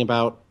talking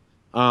about,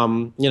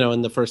 in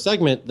the first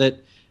segment,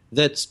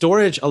 that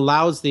storage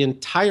allows the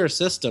entire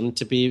system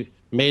to be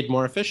made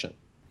more efficient.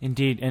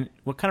 Indeed. And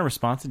what kind of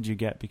response did you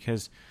get?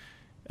 Because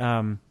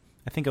I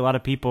think a lot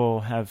of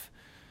people have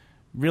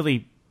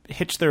really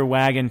hitched their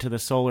wagon to the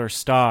solar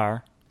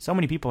star. So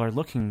many people are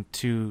looking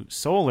to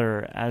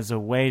solar as a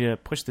way to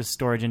push the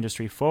storage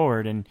industry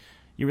forward, and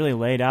you really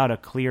laid out a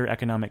clear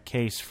economic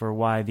case for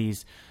why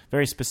these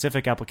very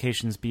specific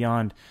applications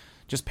beyond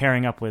just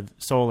pairing up with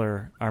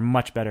solar are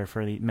much better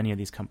for many of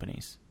these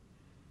companies.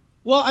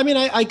 Well, I mean,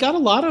 I got a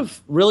lot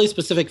of really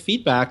specific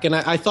feedback, and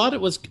I thought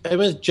it was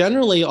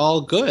generally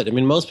all good. I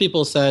mean, most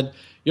people said,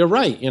 you're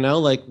right,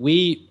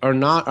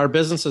 our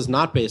business is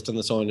not based on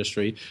the solar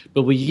industry,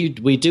 but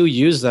we do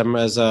use them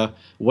as a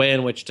way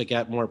in which to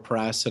get more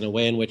press and a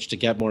way in which to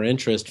get more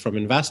interest from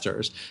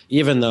investors,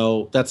 even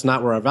though that's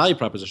not where our value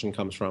proposition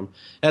comes from.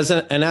 As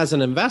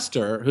an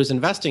investor who's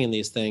investing in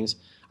these things,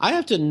 I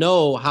have to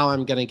know how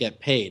I'm going to get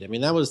paid. I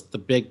mean, that was the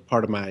big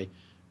part of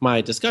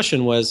my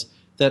discussion, was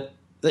that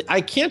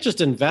I can't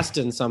just invest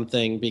in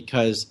something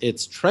because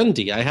it's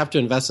trendy. I have to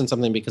invest in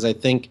something because I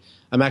think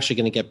I'm actually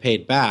going to get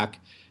paid back.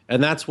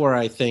 And that's where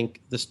I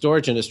think the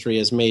storage industry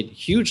has made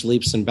huge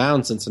leaps and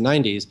bounds since the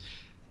 90s.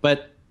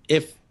 But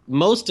if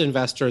most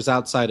investors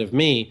outside of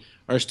me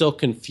are still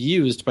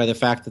confused by the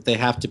fact that they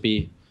have to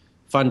be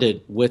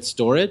funded with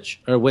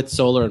storage or with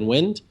solar and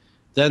wind,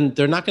 then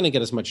they're not going to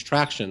get as much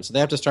traction. So they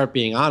have to start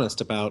being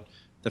honest about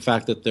the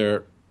fact that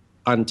they're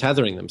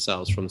untethering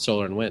themselves from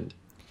solar and wind.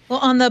 Well,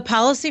 on the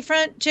policy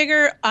front,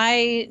 Jigger,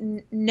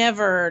 I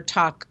never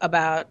talk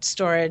about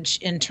storage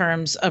in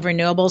terms of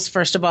renewables,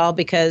 first of all,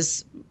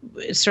 because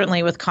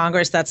certainly with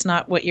Congress, that's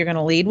not what you're going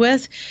to lead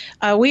with.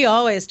 We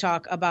always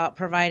talk about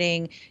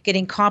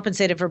getting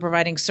compensated for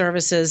providing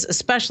services,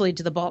 especially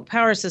to the bulk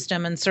power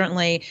system. And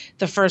certainly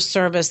the first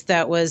service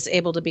that was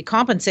able to be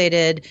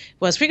compensated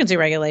was frequency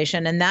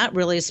regulation. And that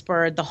really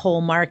spurred the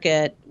whole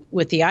market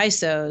with the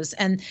ISOs.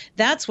 And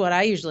that's what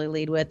I usually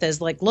lead with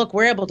is like, look,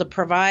 we're able to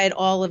provide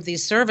all of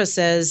these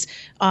services.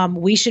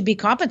 We should be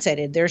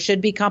compensated. There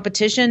should be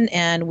competition,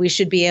 and we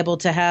should be able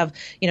to have,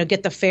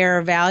 get the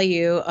fair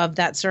value of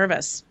that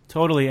service.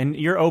 Totally. And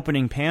your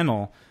opening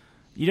panel,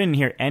 you didn't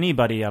hear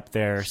anybody up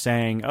there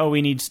saying, oh,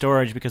 we need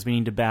storage because we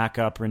need to back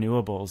up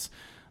renewables.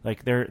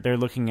 Like they're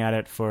looking at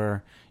it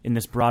in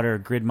this broader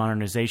grid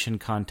modernization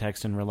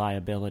context and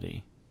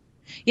reliability.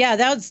 Yeah,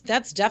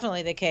 that's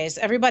definitely the case.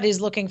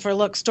 Everybody's looking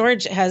for,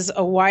 storage has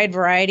a wide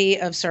variety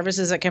of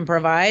services it can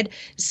provide,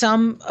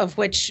 some of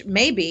which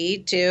may be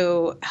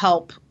to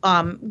help.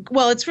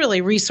 It's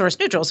really resource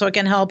neutral, so it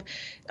can help.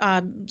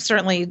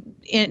 Certainly,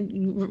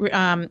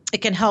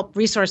 it can help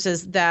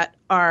resources that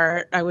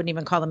are, I wouldn't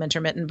even call them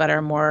intermittent, but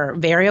are more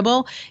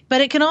variable.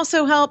 But it can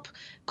also help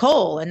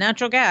coal and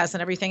natural gas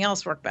and everything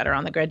else work better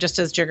on the grid, just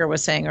as Jigar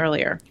was saying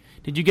earlier.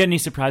 Did you get any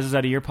surprises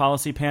out of your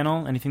policy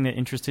panel? Anything that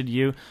interested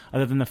you,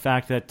 other than the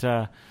fact that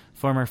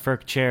former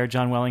FERC chair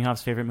John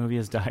Wellinghoff's favorite movie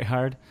is Die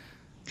Hard?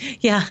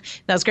 Yeah,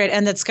 that was great.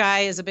 And that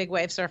Sky is a big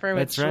wave surfer,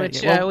 which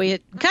we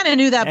kind of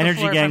knew that before.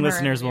 Energy Gang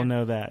listeners will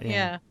know that.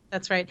 Yeah,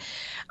 that's right.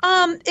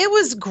 It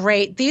was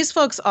great. These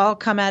folks all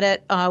come at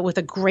it with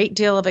a great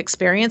deal of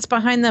experience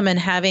behind them, and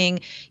having,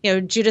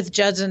 Judith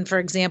Judson, for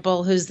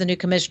example, who's the new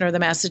commissioner of the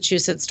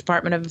Massachusetts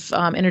Department of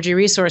Energy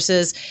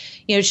Resources.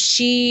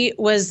 She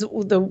was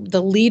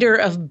the leader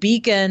of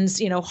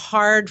Beacon's,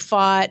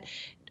 hard-fought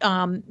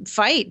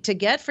fight to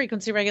get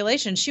frequency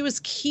regulation. She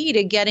was key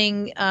to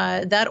getting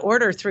that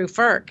order through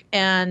FERC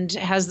and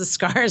has the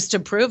scars to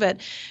prove it.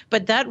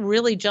 But that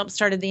really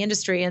jump-started the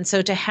industry. And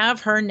so to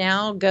have her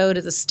now go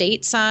to the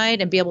state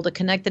side and be able to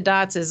connect the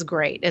dots is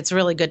great. It's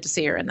really good to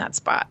see her in that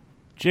spot.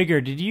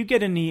 Jigar, did you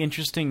get any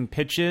interesting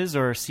pitches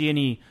or see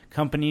any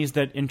companies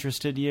that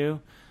interested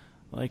you,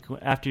 like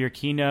after your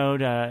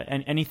keynote,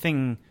 and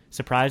anything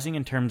surprising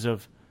in terms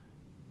of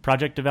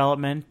project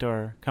development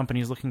or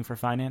companies looking for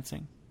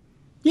financing?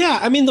 Yeah,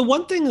 I mean, the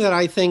one thing that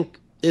I think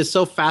is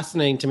so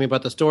fascinating to me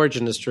about the storage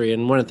industry,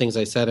 and one of the things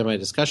I said in my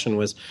discussion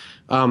was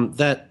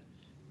that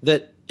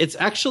it's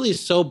actually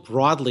so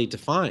broadly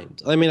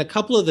defined. I mean, a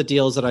couple of the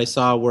deals that I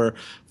saw were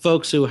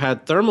folks who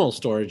had thermal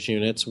storage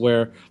units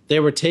where they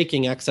were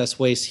taking excess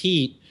waste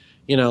heat,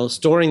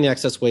 storing the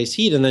excess waste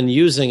heat and then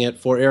using it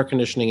for air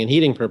conditioning and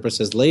heating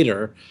purposes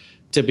later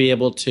to be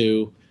able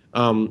to,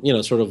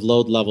 sort of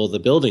load level the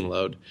building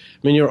load.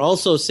 I mean, you're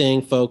also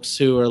seeing folks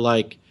who are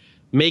like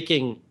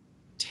making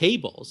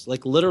tables,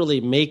 like literally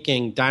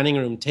making dining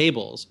room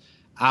tables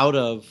out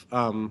of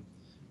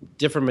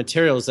different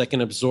materials that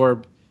can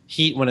absorb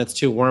heat when it's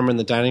too warm in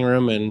the dining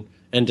room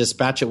and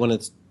dispatch it when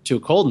it's too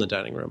cold in the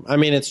dining room. I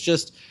mean, it's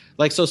just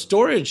like, so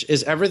storage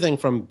is everything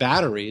from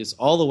batteries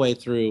all the way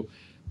through,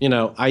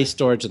 ice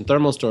storage and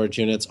thermal storage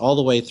units, all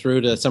the way through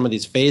to some of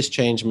these phase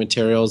change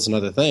materials and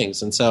other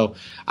things. And so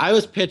I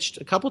was pitched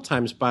a couple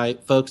times by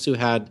folks who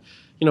had,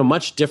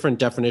 much different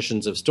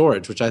definitions of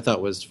storage, which I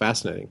thought was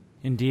fascinating.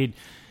 Indeed.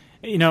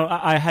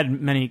 I had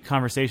many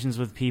conversations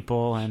with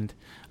people, and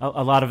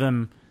a lot of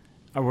them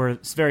were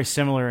very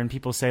similar, and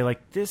people say,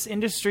 like, this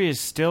industry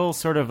is still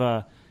sort of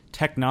a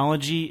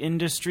technology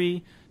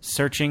industry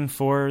searching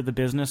for the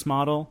business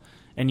model.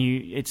 And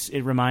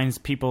it reminds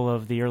people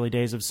of the early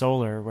days of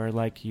solar, where,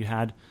 like, you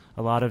had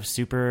a lot of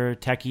super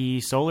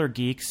techie solar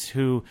geeks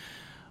who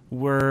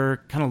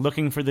were kind of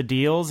looking for the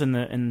deals,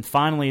 and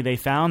finally they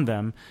found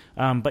them.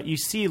 But you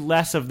see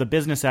less of the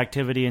business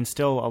activity and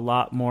still a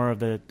lot more of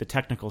the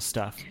technical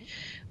stuff.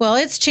 Well,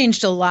 it's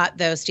changed a lot,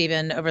 though,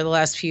 Stephen, over the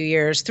last few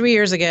years. 3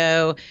 years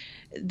ago,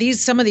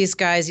 some of these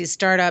guys, these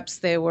startups,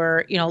 they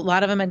were, a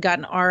lot of them had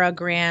gotten ARA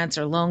grants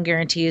or loan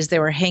guarantees. They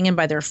were hanging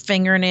by their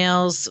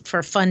fingernails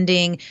for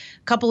funding.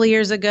 A couple of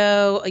years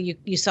ago,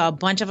 you saw a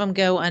bunch of them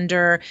go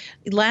under.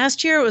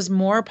 Last year, it was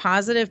more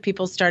positive.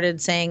 People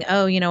started saying,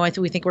 oh,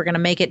 we think we're going to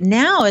make it.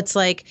 Now it's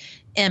like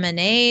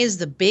M&As,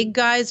 the big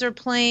guys are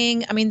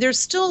playing. I mean, they're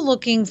still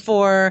looking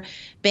for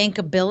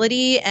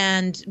bankability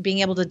and being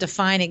able to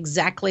define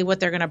exactly what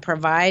they're going to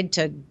provide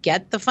to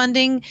get the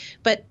funding.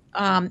 But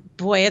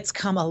it's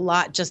come a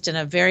lot just in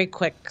a very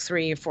quick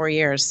 3 or 4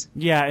 years.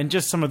 Yeah, and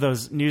just some of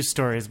those news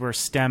stories where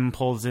STEM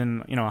pulls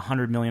in,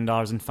 $100 million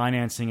in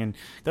financing, and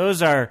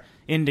those are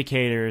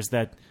indicators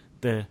that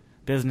the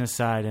business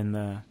side and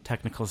the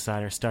technical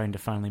side are starting to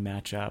finally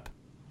match up.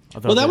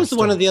 Well, that was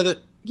one of the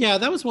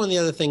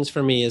other things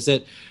for me, is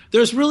that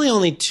there's really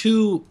only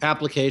 2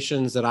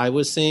 applications that I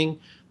was seeing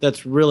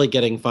that's really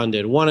getting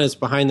funded. One is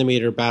behind the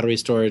meter battery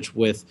storage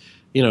with,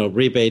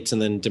 rebates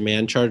and then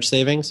demand charge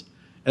savings.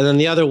 And then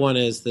the other one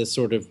is this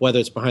sort of, whether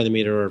it's behind the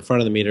meter or in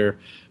front of the meter,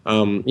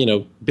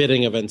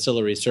 bidding of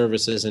ancillary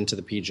services into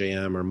the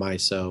PJM or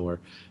MISO, or,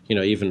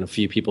 even a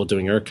few people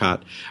doing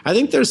ERCOT. I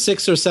think there's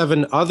 6 or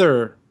 7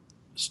 other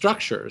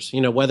structures,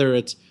 whether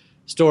it's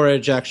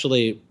storage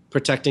actually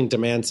protecting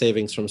demand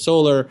savings from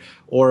solar,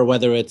 or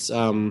whether it's,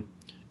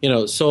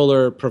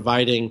 solar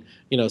providing,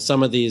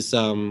 some of these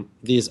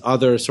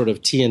other sort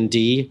of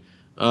T&D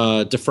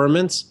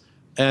deferments.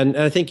 And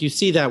I think you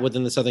see that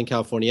within the Southern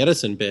California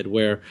Edison bid,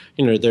 where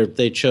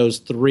they chose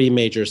 3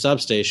 major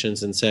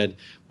substations and said,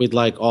 we'd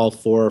like all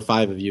 4 or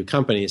 5 of you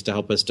companies to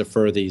help us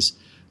defer these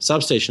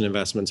substation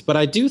investments. But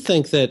I do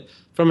think that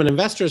from an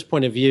investor's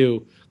point of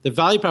view, the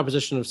value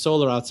proposition of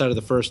solar outside of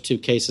the first 2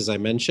 cases I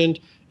mentioned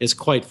is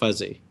quite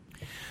fuzzy.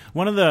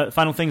 One of the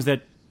final things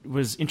that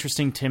was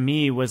interesting to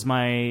me was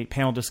my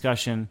panel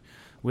discussion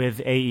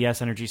with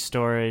AES Energy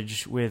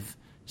Storage, with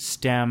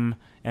STEM,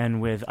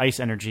 and with ICE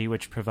Energy,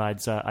 which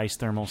provides ice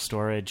thermal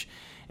storage.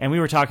 And we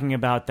were talking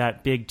about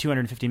that big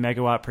 250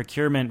 megawatt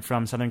procurement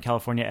from Southern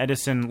California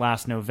Edison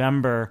last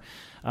November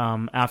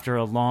after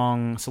a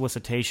long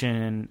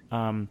solicitation.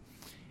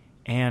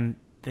 And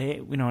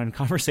they, in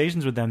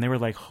conversations with them, they were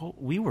like,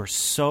 we were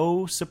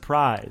so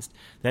surprised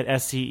that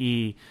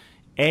SCE,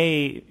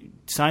 A,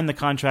 signed the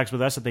contracts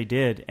with us that they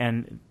did,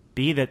 and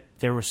B, that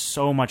there was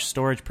so much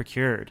storage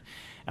procured.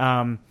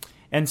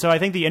 And so I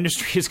think the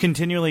industry is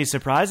continually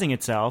surprising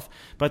itself,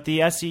 but the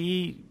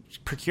SCE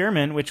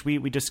procurement, which we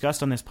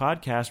discussed on this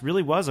podcast,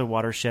 really was a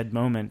watershed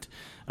moment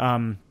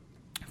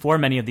for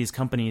many of these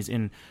companies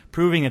in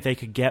proving that they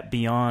could get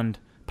beyond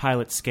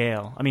pilot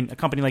scale. I mean, a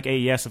company like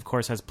AES, of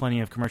course, has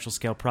plenty of commercial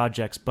scale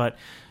projects, but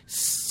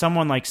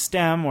someone like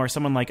STEM or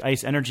someone like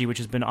ICE Energy, which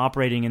has been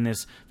operating in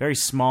this very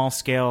small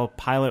scale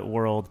pilot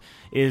world,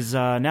 is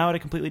now at a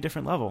completely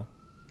different level.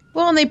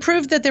 Well, and they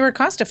proved that they were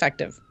cost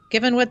effective.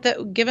 Given what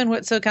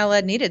SoCal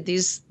Ed needed,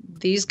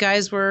 these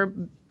guys were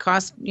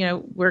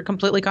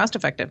completely cost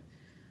effective.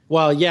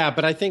 Well, yeah,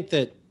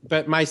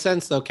 but my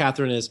sense though,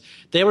 Catherine, is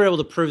they were able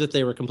to prove that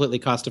they were completely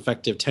cost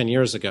effective 10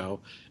 years ago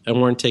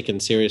and weren't taken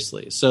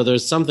seriously. So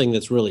there's something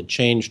that's really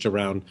changed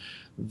around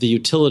the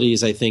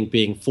utilities, I think,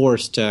 being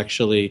forced to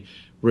actually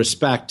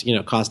respect,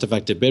 cost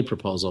effective bid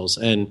proposals.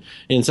 And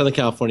in Southern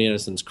California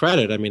Edison's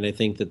credit, I mean, I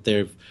think that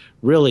they've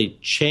really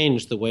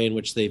changed the way in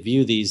which they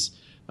view these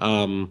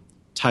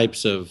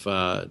types of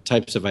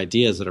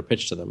ideas that are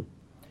pitched to them.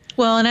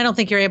 Well, and I don't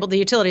think the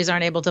utilities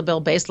aren't able to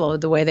build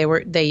baseload the way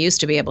they used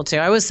to be able to.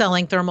 I was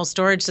selling thermal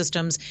storage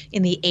systems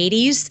in the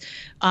 80s.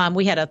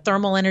 We had a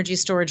thermal energy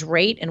storage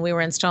rate, and we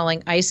were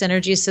installing ICE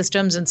energy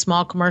systems in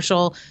small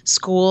commercial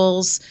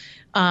schools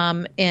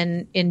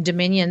in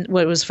Dominion,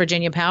 what was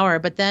Virginia Power.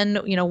 But then,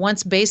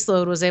 once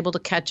baseload was able to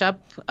catch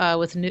up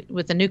with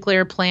the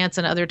nuclear plants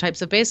and other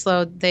types of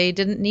baseload, they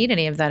didn't need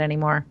any of that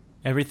anymore.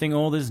 Everything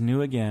old is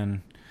new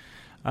again.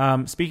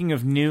 Speaking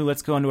of new,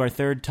 let's go on to our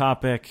third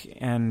topic,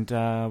 and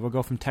we'll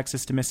go from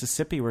Texas to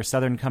Mississippi, where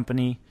Southern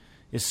Company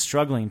is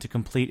struggling to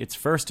complete its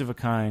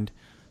first-of-a-kind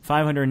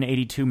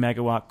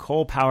 582-megawatt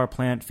coal power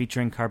plant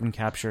featuring carbon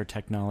capture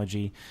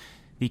technology.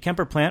 The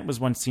Kemper plant was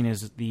once seen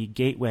as the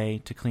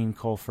gateway to clean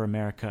coal for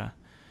America.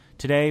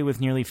 Today,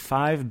 with nearly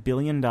 $5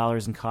 billion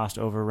in cost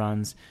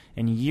overruns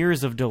and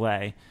years of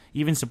delay,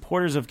 even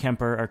supporters of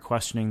Kemper are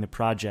questioning the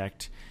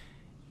project.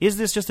 Is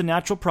this just a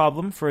natural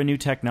problem for a new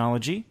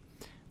technology,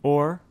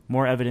 or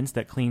more evidence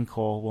that clean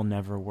coal will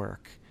never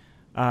work?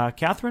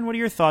 Catherine, what are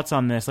your thoughts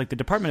on this? Like, the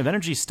Department of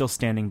Energy is still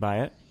standing by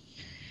it.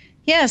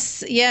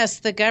 Yes,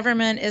 the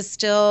government is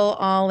still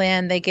all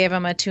in. They gave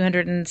them a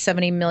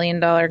 $270 million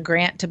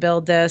grant to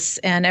build this,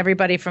 and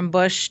everybody from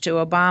Bush to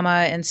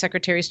Obama and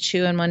Secretaries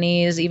Chu and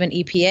Moniz, even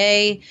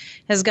EPA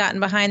has gotten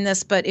behind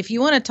this. But if you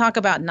want to talk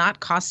about not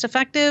cost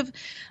effective,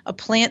 a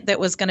plant that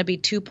was going to be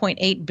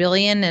 $2.8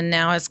 billion and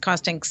now is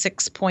costing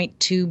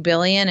 $6.2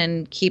 billion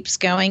and keeps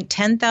going,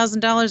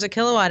 $10,000 a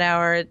kilowatt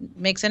hour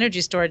makes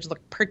energy storage look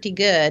pretty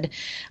good.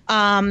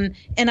 And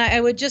I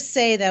would just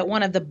say that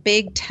one of the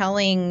big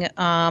telling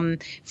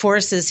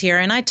forces here,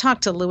 and I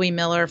talked to Louis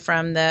Miller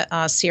from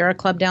the Sierra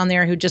Club down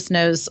there, who just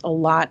knows a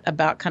lot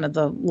about kind of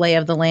the lay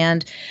of the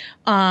land.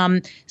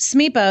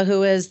 SMEPA,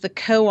 who is the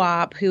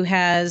co-op who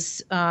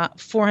has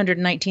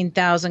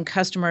 419,000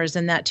 customers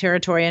in that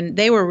territory, and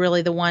they were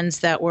really the ones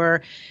that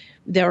were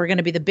going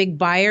to be the big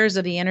buyers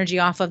of the energy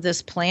off of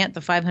this plant,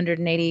 the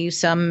 580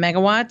 some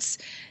megawatts.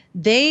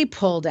 They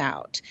pulled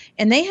out,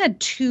 and they had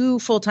 2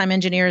 full-time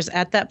engineers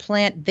at that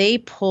plant. They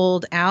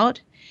pulled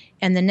out.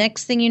 And the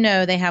next thing you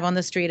know, they have on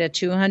the street a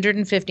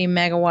 250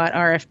 megawatt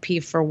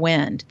RFP for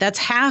wind. That's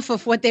half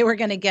of what they were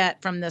going to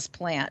get from this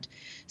plant.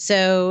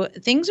 So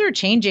things are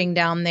changing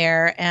down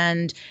there,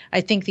 and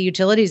I think the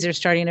utilities are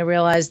starting to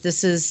realize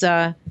this is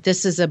a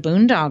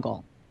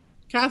boondoggle.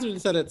 Catherine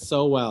said it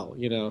so well,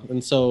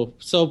 and so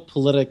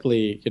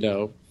politically,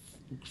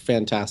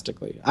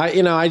 fantastically.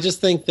 I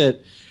just think that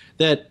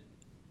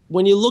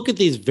when you look at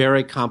these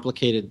very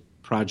complicated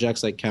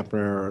projects like Kemper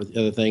or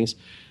other things,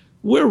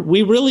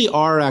 we really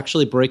are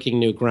actually breaking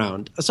new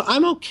ground. So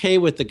I'm okay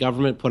with the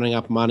government putting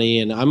up money,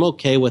 and I'm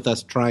okay with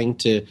us trying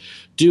to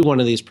do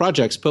one of these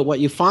projects. But what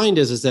you find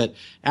is that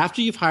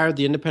after you've hired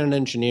the independent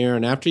engineer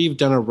and after you've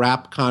done a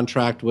wrap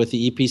contract with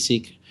the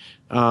EPC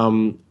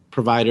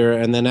provider,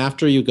 and then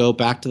after you go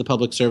back to the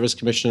Public Service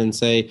Commission and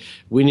say,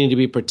 we need to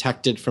be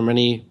protected from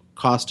any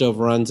cost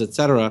overruns, et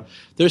cetera,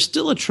 there's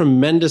still a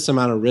tremendous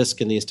amount of risk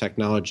in these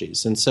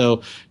technologies. And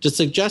so to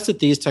suggest that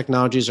these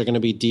technologies are going to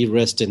be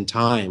de-risked in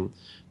time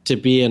to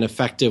be an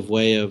effective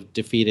way of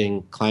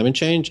defeating climate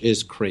change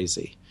is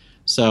crazy.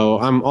 So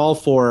I'm all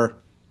for,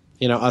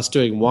 us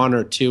doing one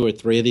or two or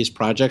three of these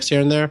projects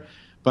here and there,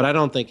 but I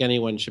don't think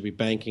anyone should be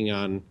banking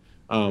on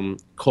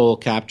coal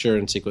capture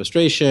and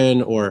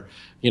sequestration or,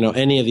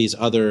 any of these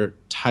other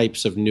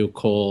types of new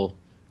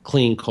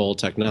clean coal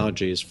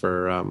technologies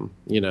for,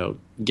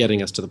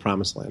 getting us to the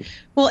promised land.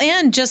 Well,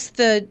 and just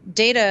the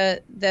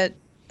data that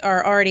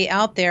are already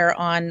out there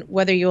on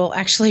whether you'll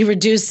actually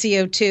reduce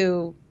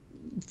CO2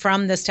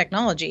 from this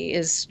technology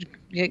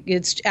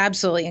it's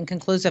absolutely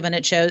inconclusive, and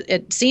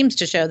it seems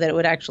to show that it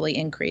would actually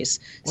increase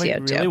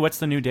CO2. Really? What's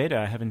the new data?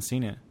 I haven't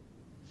seen it.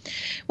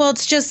 Well,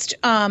 it's just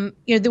they're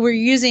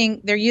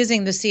using the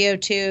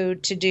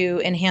CO2 to do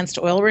enhanced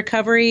oil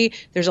recovery.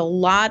 There's a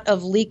lot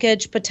of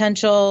leakage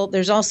potential.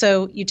 There's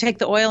also, you take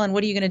the oil and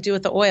what are you going to do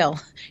with the oil?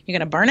 You're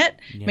going to burn it?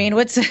 Yeah. I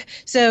mean,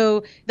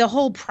 so the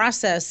whole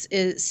process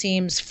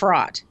seems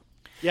fraught.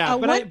 Yeah,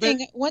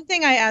 one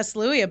thing I asked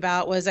Louis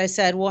about was, I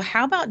said, well,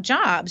 how about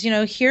jobs?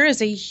 Here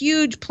is a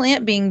huge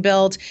plant being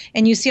built,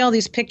 and you see all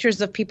these pictures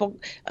of people,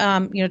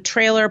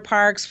 trailer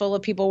parks full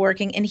of people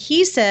working. And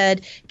he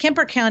said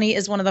Kemper County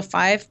is one of the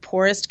 5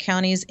 poorest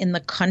counties in the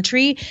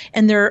country,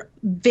 and there are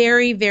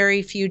very,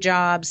 very few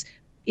jobs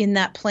in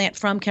that plant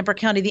from Kemper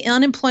County. The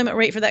unemployment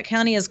rate for that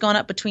county has gone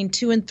up between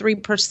 2% and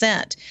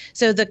 3%.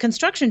 So the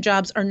construction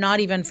jobs are not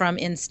even from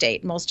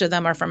in-state. Most of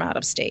them are from out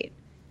of state.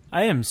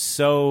 I am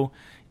so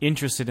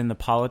interested in the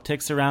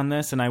politics around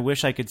this, and I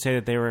wish I could say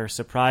that they were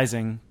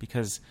surprising,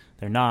 because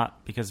they're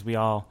not, because we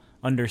all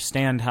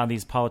understand how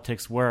these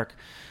politics work.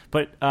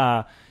 But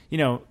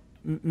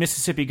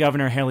Mississippi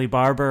Governor Haley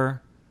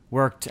Barbour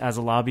worked as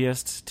a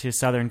lobbyist to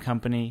Southern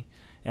Company,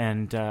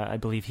 and I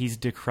believe he's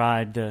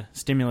decried the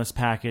stimulus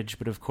package,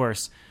 but of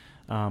course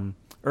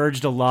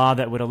urged a law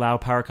that would allow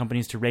power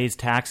companies to raise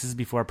taxes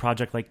before a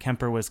project like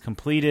Kemper was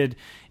completed,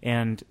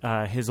 and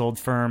his old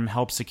firm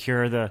helped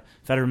secure the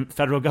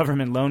federal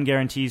government loan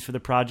guarantees for the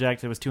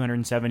project. It was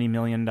 $270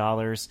 million.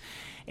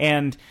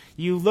 And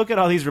you look at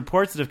all these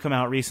reports that have come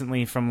out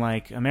recently from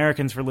like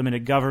Americans for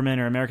Limited Government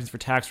or Americans for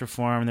Tax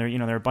Reform. There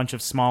are a bunch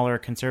of smaller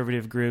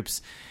conservative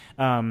groups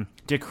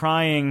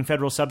decrying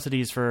federal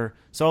subsidies for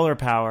solar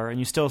power, and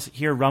you still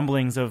hear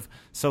rumblings of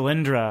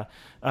Solyndra.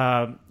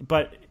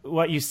 But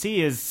what you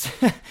see is,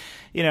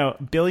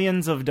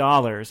 billions of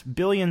dollars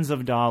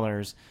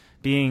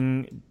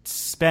being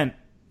spent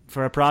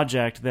for a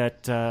project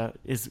that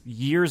is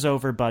years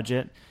over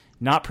budget,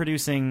 not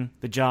producing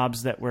the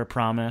jobs that were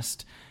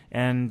promised,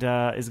 and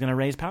is going to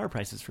raise power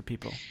prices for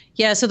people.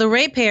 Yeah, so the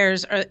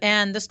ratepayers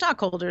and the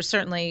stockholders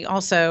certainly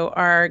also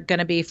are going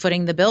to be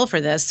footing the bill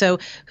for this. So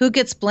who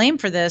gets blamed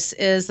for this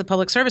is the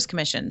Public Service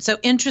Commission. So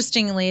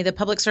interestingly, the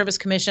Public Service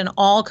Commission,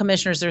 all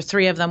commissioners, there are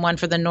 3 of them, one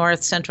for the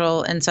North,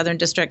 Central, and Southern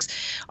districts,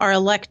 are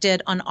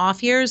elected on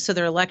off years. So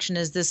their election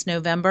is this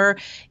November.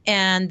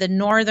 And the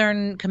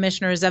Northern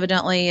commissioners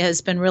evidently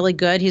has been really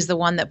good. He's the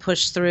one that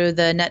pushed through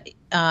the net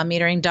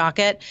metering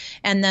docket.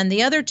 And then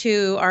the other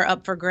 2 are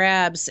up for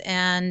grabs.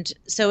 And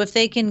so if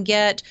they can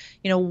get,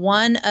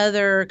 one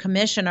other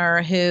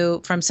commissioner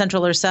who from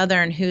Central or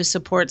Southern who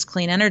supports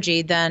clean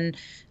energy, then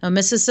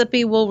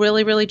Mississippi will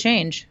really, really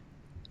change.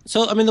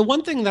 So, the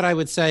one thing that I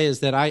would say is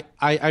that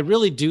I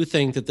really do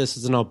think that this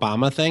is an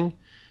Obama thing.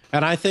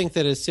 And I think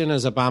that as soon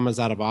as Obama's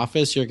out of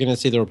office, you're going to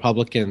see the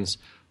Republicans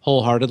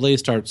wholeheartedly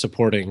start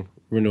supporting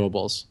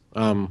renewables.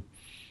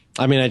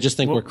 I just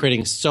think we're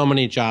creating so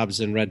many jobs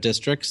in red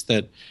districts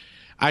that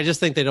I just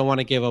think they don't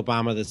want to give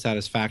Obama the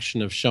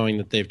satisfaction of showing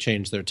that they've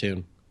changed their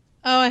tune.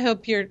 Oh, I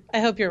hope you're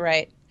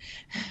right.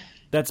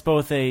 That's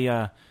both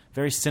a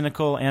very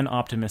cynical and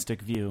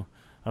optimistic view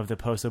of the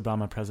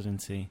post-Obama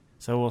presidency.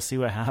 So we'll see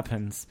what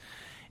happens.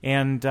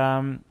 And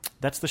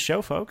that's the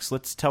show, folks.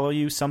 Let's tell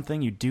you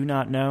something you do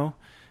not know.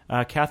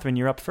 Catherine,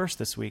 you're up first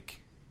this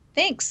week.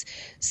 Thanks.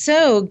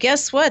 So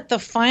guess what? The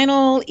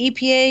final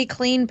EPA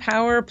Clean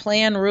Power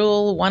Plan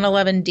Rule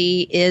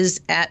 111D is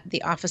at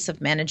the Office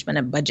of Management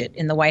and Budget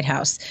in the White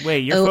House. Wait,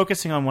 you're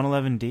focusing on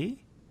 111D?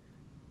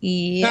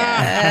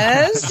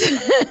 Yes.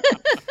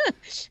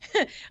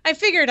 I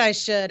figured I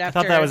should after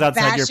I thought that was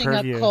outside your bashing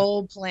purview. A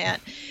coal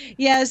plant.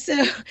 Yeah,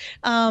 so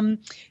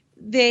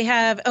they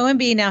have,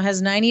 OMB now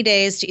has 90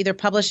 days to either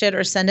publish it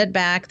or send it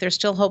back. They're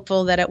still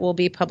hopeful that it will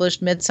be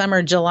published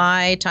midsummer,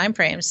 July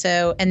timeframe.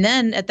 So, and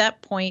then at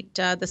that point,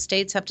 the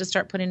states have to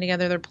start putting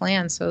together their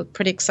plans. So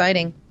pretty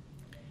exciting.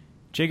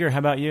 Jigger, how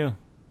about you?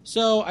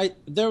 So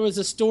there was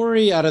a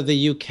story out of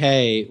the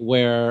UK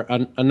where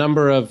a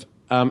number of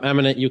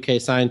eminent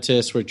UK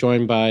scientists were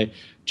joined by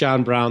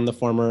John Brown, the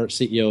former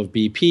CEO of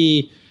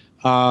BP,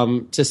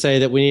 to say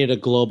that we needed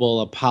a global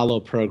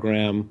Apollo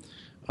program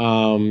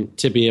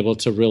to be able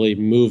to really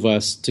move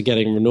us to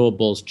getting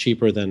renewables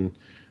cheaper than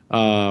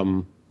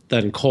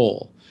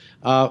coal.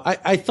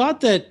 I thought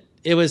that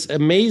it was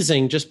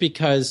amazing just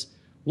because,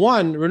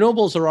 one,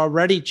 renewables are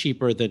already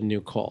cheaper than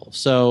new coal.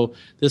 So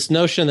this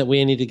notion that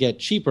we need to get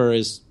cheaper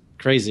is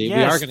crazy. Yes,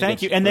 we are going to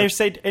thank you. Cheaper. And they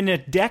said in a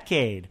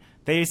decade.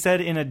 They said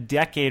in a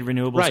decade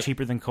renewables Right.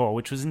 cheaper than coal,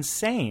 which was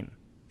insane.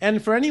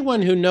 And for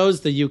anyone who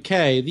knows the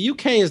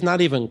UK is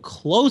not even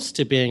close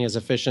to being as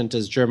efficient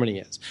as Germany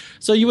is.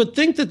 So you would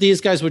think that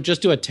these guys would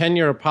just do a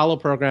 10-year Apollo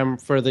program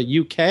for the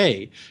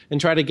UK and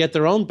try to get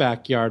their own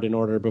backyard in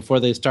order before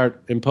they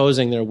start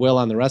imposing their will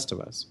on the rest of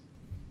us.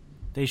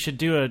 They should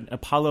do an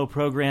Apollo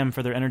program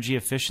for their energy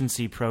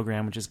efficiency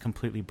program, which is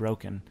completely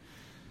broken.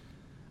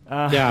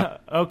 Yeah.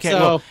 Okay. So,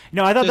 well,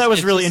 no, I thought that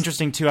was really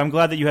interesting too. I'm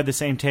glad that you had the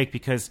same take,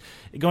 because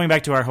going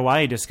back to our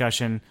Hawaii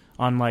discussion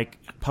on like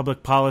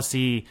public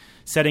policy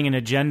setting an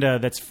agenda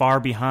that's far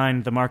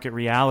behind the market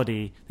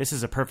reality, this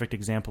is a perfect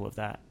example of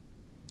that.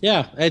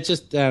 Yeah, it's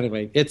just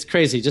anyway, it's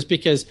crazy. Just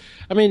because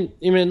I mean,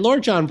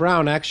 Lord John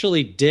Brown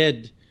actually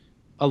did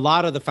a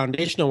lot of the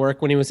foundational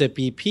work when he was at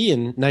BP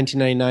in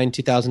 1999,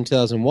 2000,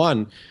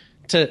 2001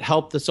 to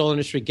help the solar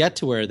industry get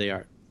to where they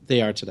are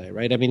today,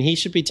 right? I mean, he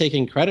should be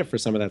taking credit for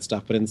some of that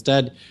stuff, but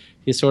instead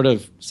he's sort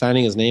of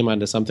signing his name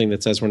onto something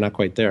that says we're not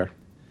quite there.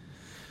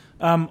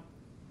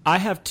 I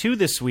have two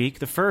this week.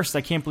 The first, I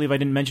can't believe I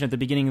didn't mention at the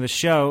beginning of the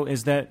show,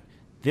 is that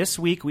this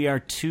week we are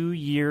 2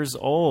 years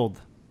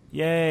old.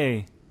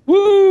 Yay.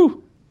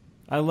 Woo!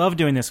 I love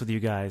doing this with you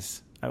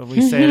guys.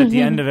 We say it at the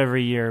end of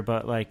every year,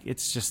 but like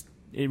it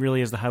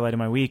really is the highlight of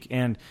my week.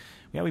 And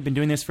yeah, we've been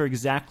doing this for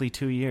exactly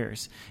 2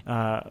 years.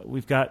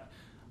 We've got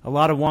a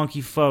lot of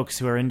wonky folks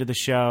who are into the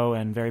show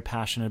and very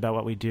passionate about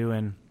what we do,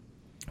 and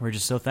we're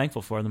just so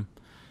thankful for them.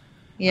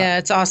 Yeah,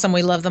 it's awesome.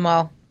 We love them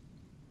all.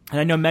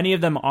 And I know many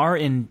of them are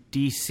in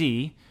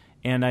D.C.,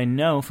 and I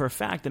know for a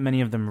fact that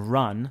many of them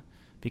run,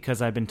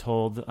 because I've been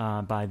told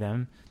by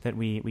them that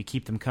we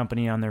keep them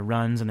company on their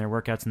runs and their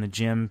workouts in the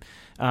gym.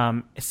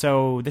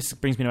 So this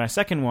brings me to my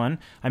second one.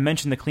 I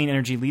mentioned the Clean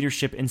Energy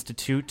Leadership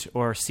Institute,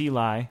 or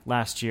CELI,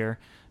 last year,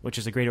 which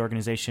is a great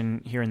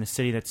organization here in the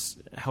city that's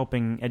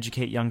helping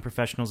educate young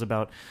professionals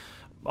about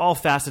all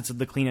facets of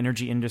the clean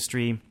energy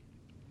industry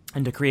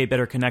and to create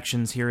better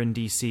connections here in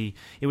D.C.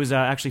 It was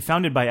actually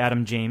founded by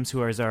Adam James,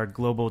 who is our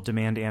global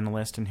demand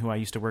analyst and who I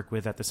used to work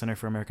with at the Center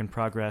for American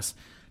Progress.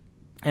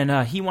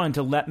 And he wanted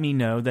to let me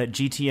know that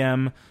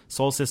GTM,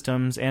 Sol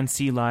Systems, and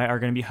CELI are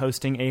going to be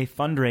hosting a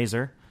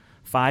fundraiser,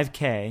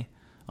 5K,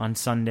 on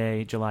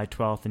Sunday, July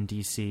 12th in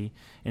D.C.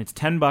 And it's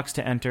 $10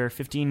 to enter,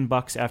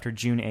 $15 after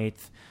June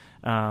 8th.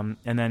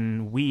 And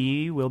then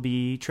we will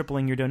be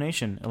tripling your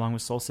donation along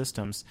with Sol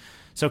Systems.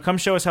 So come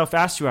show us how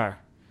fast you are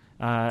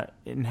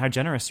and how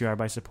generous you are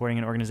by supporting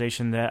an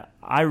organization that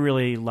I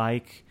really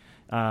like.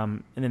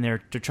 And then they're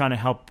trying to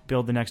help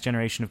build the next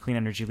generation of clean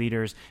energy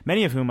leaders,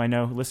 many of whom I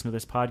know listen to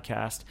this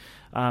podcast.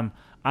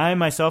 I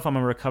myself, I'm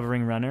a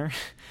recovering runner.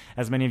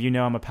 As many of you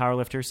know, I'm a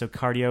powerlifter, so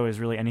cardio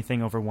is really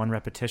anything over one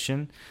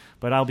repetition.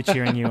 But I'll be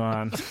cheering you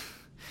on.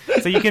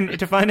 So you can,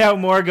 to find out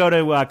more, go to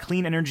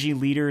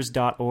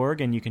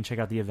cleanenergyleaders.org, and you can check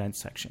out the events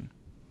section.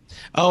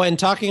 Oh, and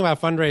talking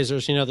about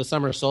fundraisers, the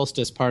summer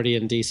solstice party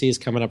in D.C. is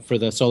coming up for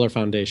the Solar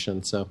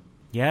Foundation. So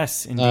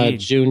yes, indeed.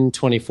 June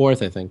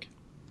 24th, I think.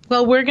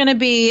 Well, we're going to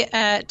be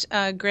at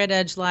Grid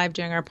Edge Live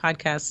doing our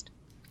podcast.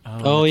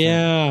 Oh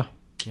yeah. Right.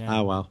 Yeah.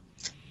 Oh, well.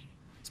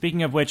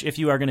 Speaking of which, if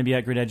you are going to be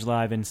at Grid Edge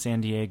Live in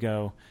San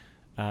Diego,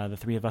 the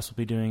three of us will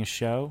be doing a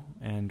show,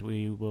 and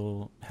we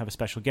will have a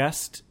special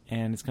guest,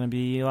 and it's going to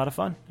be a lot of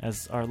fun,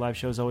 as our live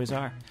shows always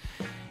are.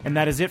 And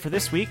that is it for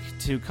this week.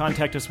 To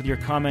contact us with your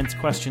comments,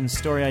 questions,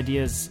 story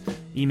ideas,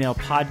 email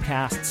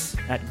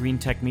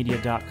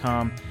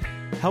podcasts@greentechmedia.com.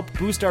 Help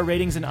boost our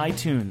ratings in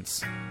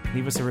iTunes.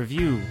 Leave us a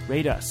review,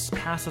 rate us,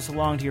 pass us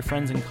along to your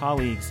friends and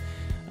colleagues.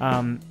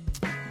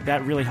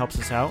 That really helps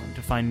us out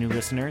to find new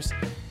listeners.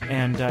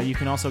 And you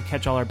can also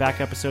catch all our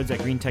back episodes at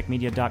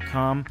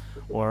greentechmedia.com,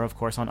 or, of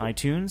course, on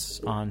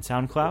iTunes, on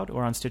SoundCloud,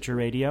 or on Stitcher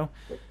Radio.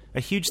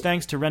 A huge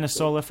thanks to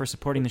Renesola for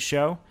supporting the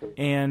show,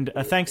 and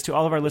a thanks to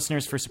all of our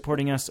listeners for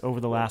supporting us over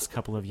the last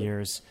couple of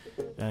years.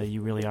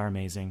 You really are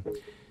amazing.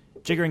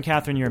 Jigger and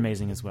Catherine, you're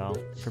amazing as well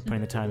for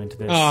putting the time into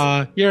this.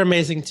 Aw, you're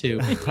amazing too.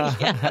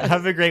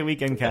 Have a great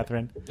weekend,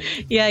 Catherine.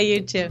 Yeah,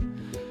 you too.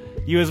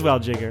 You as well,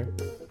 Jigger.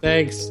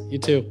 Thanks. You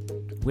too.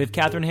 With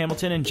Catherine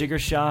Hamilton and Jigger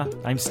Shah,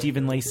 I'm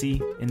Stephen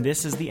Lacey, and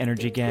this is the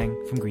Energy Gang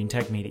from Green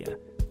Tech Media.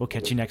 We'll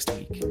catch you next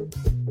week.